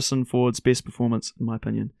Harrison Ford's best performance in my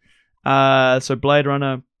opinion. So Blade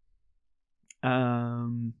Runner.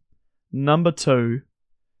 Number 2,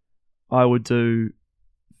 I would do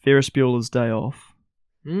Ferris Bueller's Day Off.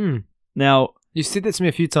 Now, you said that to me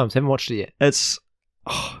a few times. Haven't watched it yet. It's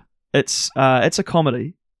a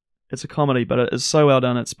comedy. It's a comedy, but it is so well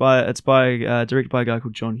done. It's directed by a guy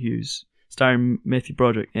called John Hughes, starring Matthew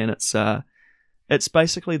Broderick, and it's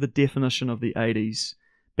basically the definition of the 80s,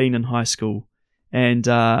 being in high school, and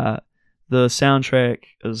the soundtrack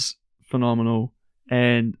is phenomenal.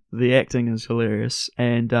 And the acting is hilarious,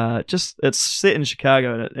 and it's set in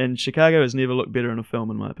Chicago, and Chicago has never looked better in a film,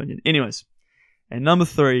 in my opinion. Anyways, and number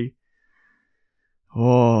 3,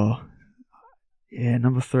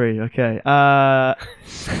 number 3, okay.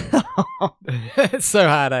 It's so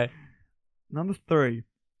hard, eh? Number 3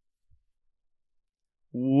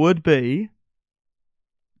 would be,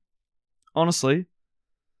 honestly,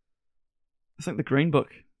 I think The Green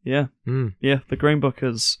Book. Yeah, yeah, The Green Book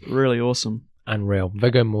is really awesome. Unreal.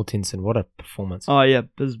 Viggo Mortensen, what a performance. Oh yeah,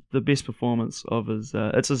 the best performance of his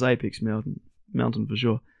it's his apex mountain for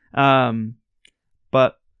sure.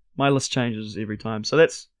 But my list changes every time, so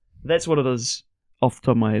that's what it is off the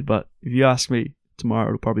top of my head. But if you ask me tomorrow,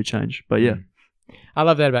 it'll probably change. But yeah, I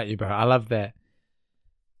love that about you, bro. I love that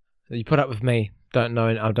you put up with me. I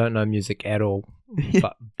don't know music at all,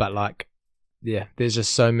 but like, yeah, there's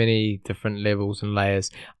just so many different levels and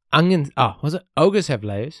layers. Onions. Oh, was it? Ogres have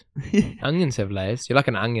layers. Onions have layers. You're like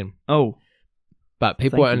an onion. Oh. But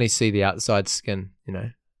people only see the outside skin, you know.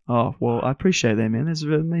 Oh, well, I appreciate that, man. It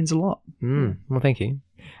means a lot. Well, thank you.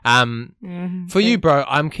 For you, bro,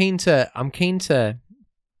 I'm keen to,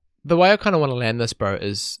 the way I kind of want to land this, bro,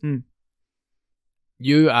 is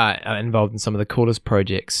you are involved in some of the coolest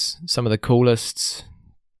projects,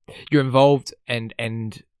 you're involved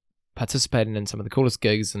and participating in some of the coolest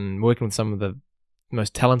gigs and working with some of the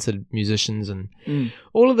most talented musicians and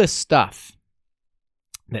all of this stuff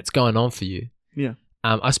that's going on for you. Yeah.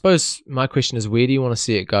 I suppose my question is, where do you want to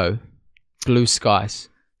see it go? Blue skies.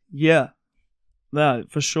 Yeah. No,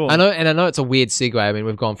 for sure. I know it's a weird segue. I mean,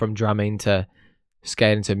 we've gone from drumming to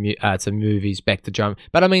skating to movies, back to drum.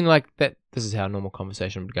 But I mean, like that. This is how a normal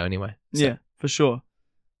conversation would go anyway. So. Yeah, for sure.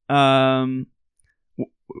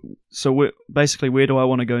 So where do I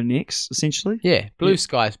want to go next, essentially? Yeah, blue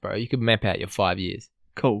skies, bro. You could map out your 5 years.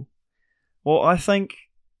 Cool. Well, I think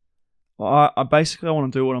I basically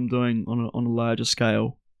want to do what I'm doing on a larger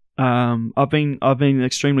scale. I've been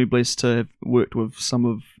extremely blessed to have worked with some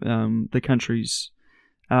of the country's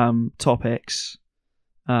top acts.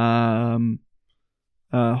 Holly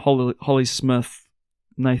Smith,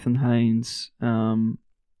 Nathan Haynes,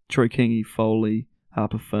 Troy Kingi, Foley,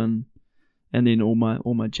 Harper Finn, and then all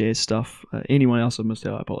my jazz stuff. Anyone else I've missed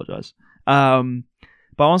out, I apologise. But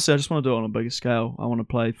honestly, I just want to do it on a bigger scale. I want to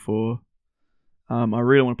play for, I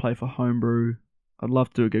really want to play for Homebrew. I'd love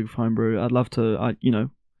to do a gig with Homebrew. I'd love to,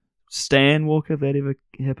 Stan Walker, if that ever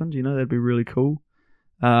happened, that'd be really cool.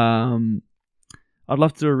 I'd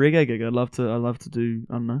love to do a reggae gig. I'd love to do,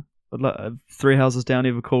 I don't know. If Three Houses Down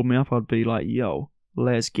ever called me up, I'd be like, yo,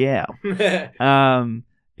 let's go.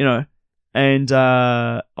 And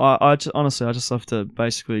honestly, I just love to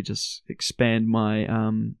basically just expand my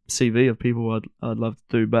CV of people I'd love to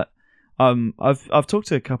do. But I've talked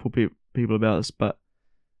to a couple people about this, but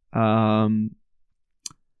well,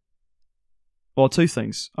 two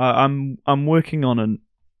things. I'm working on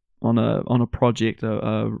a project,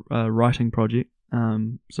 a writing project.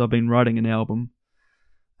 So I've been writing an album,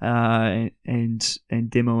 and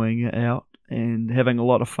demoing it out and having a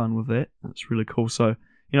lot of fun with that. That's really cool. So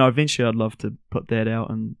eventually I'd love to put that out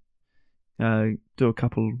and do a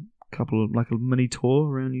couple of like a mini tour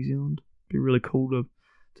around New Zealand. It'd be really cool to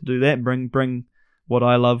do that and bring what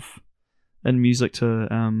I love in music to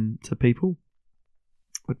people.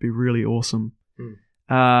 Would be really awesome.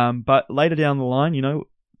 But later down the line, if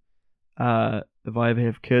I ever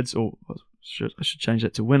have kids, or I should change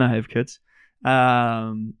that to when I have kids,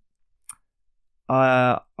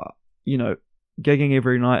 gigging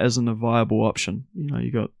every night isn't a viable option.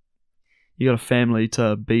 You got a family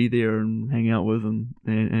to be there and hang out with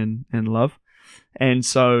and love, and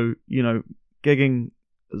so gigging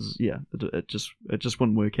is it just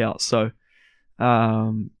wouldn't work out. So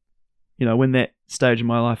when that stage in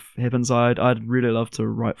my life happens, I'd really love to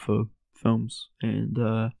write for films and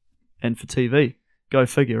for TV. Go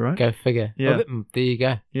figure, right? Go figure. Yeah. Well, there you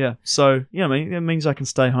go. Yeah. So it means I can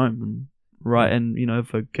stay home and write, and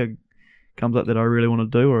if a gig comes up that I really want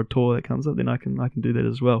to do, or a tour that comes up, then I can do that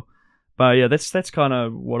as well. But yeah, that's kind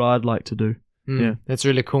of what I'd like to do. Yeah, that's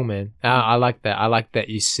really cool, man. I like that. I like that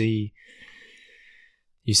you see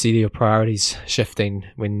your priorities shifting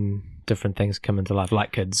when different things come into life,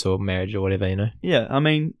 like kids or marriage or whatever. Yeah, I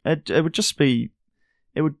mean, it would just be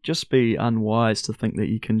unwise to think that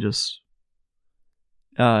you can just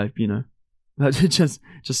just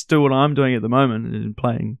do what I'm doing at the moment and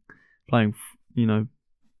playing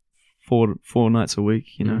four nights a week.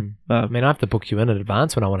 I mean, I have to book you in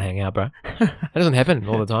advance when I want to hang out, bro. That doesn't happen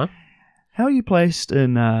all the time. How are you placed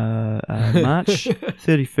in March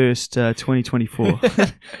 31st,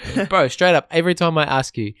 2024? Bro, straight up, every time I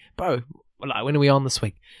ask you, bro, like, when are we on this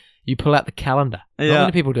week? You pull out the calendar. Yeah. How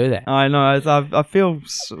many people do that? I know. I feel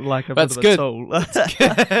like a bit of a tool. That's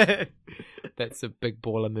good. That's a big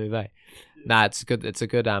baller move, eh? Nah, it's good. It's a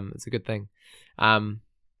good thing.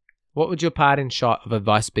 What would your parting shot of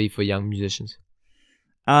advice be for young musicians?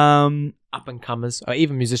 Up and comers, or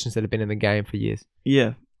even musicians that have been in the game for years?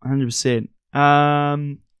 Yeah, 100%.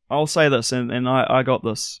 I'll say this, and I got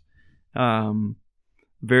this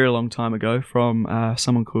very long time ago from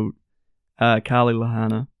someone called Carly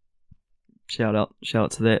Lahana. Shout out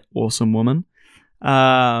to that awesome woman.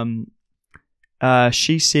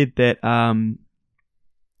 She said that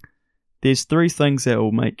there's three things that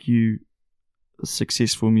will make you a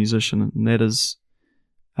successful musician, and that is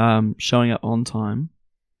showing up on time,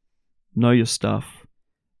 know your stuff,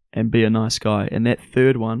 and be a nice guy. And that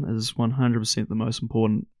third one is 100% the most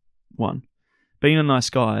important one. Being a nice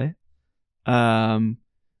guy. So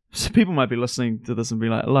people might be listening to this and be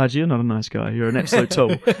like, Elijah, you're not a nice guy. You're an absolute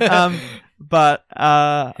tool. But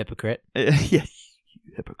hypocrite. Yeah, you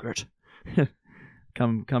hypocrite.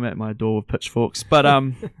 Come at my door with pitchforks. But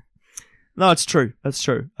no, it's true. That's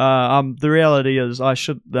true. The reality is, I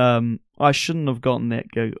shouldn't have gotten that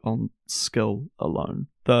gig on skill alone.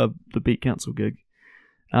 The Beat Council gig.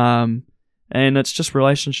 And it's just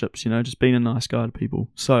relationships, just being a nice guy to people.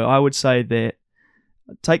 So I would say that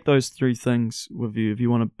take those three things with you if you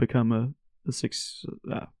want to become a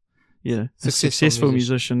successful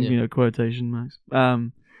musician. Yeah. Quotation marks.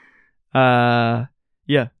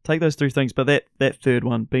 Take those three things. But that third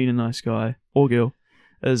one, being a nice guy or girl,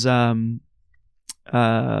 is the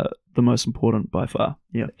most important by far.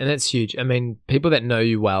 Yeah, and that's huge. I mean, people that know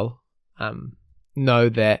you well, know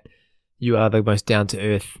that you are the most down to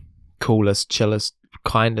earth, coolest, chillest,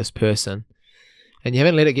 kindest person, and you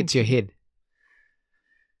haven't let it get to your head.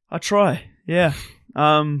 I try, yeah.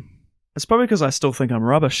 It's probably because I still think I'm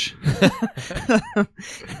rubbish.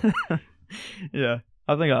 Yeah,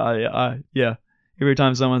 I think I every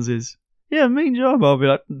time someone says, "Yeah, mean job," I'll be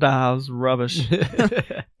like, "Nah, I was rubbish."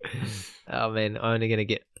 Oh man, I'm only gonna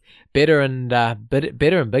get better and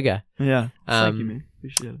bigger. Yeah, thank you, man.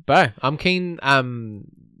 Appreciate it, bro. I'm keen.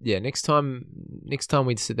 Next time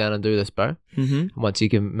we sit down and do this, bro. Mm-hmm. Once you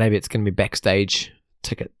can, maybe it's gonna be backstage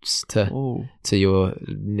tickets to your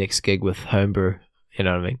next gig with Homebrew. You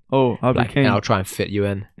know what I mean? Oh, I'll be keen. And I'll try and fit you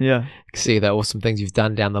in. Yeah. See the awesome things you've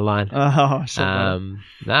done down the line. Oh, sure.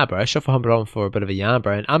 Nah, bro. Shove for Homebrew on for a bit of a yarn,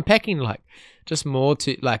 bro. And unpacking just more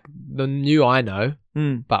to the new I know,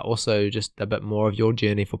 but also just a bit more of your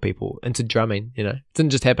journey for people into drumming. It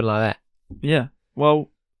didn't just happen like that. Yeah.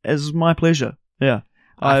 Well, it's my pleasure. Yeah.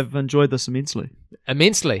 I've enjoyed this immensely.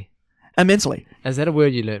 Immensely. Immensely. Is that a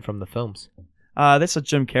word you learnt from the films? That's a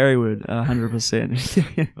Jim Carrey word,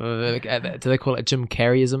 100%. Do they call it Jim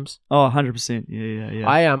Carreyisms? Oh, 100%.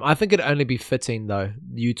 Yeah. I think it'd only be fitting though.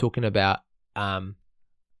 You talking about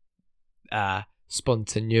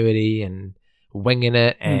spontaneity and winging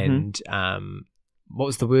it, and what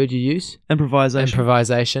was the word you used?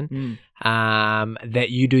 Improvisation. That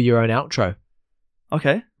you do your own outro.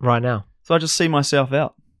 Okay. Right now. So I just see myself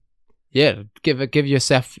out. Yeah, give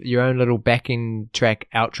yourself your own little backing track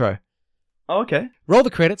outro. Oh, okay. Roll the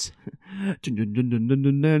credits.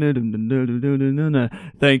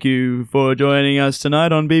 Thank you for joining us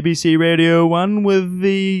tonight on BBC Radio 1 with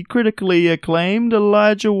the critically acclaimed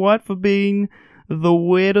Elijah Whyte for being the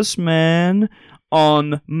weirdest man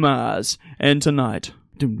on Mars. And tonight...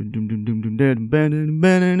 Hey!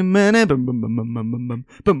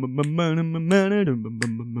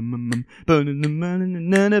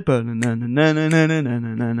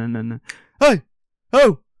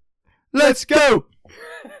 Oh! Let's go!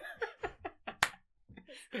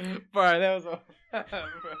 Bro, that was all. Bye,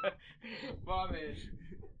 man.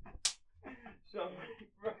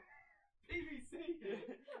 BBC.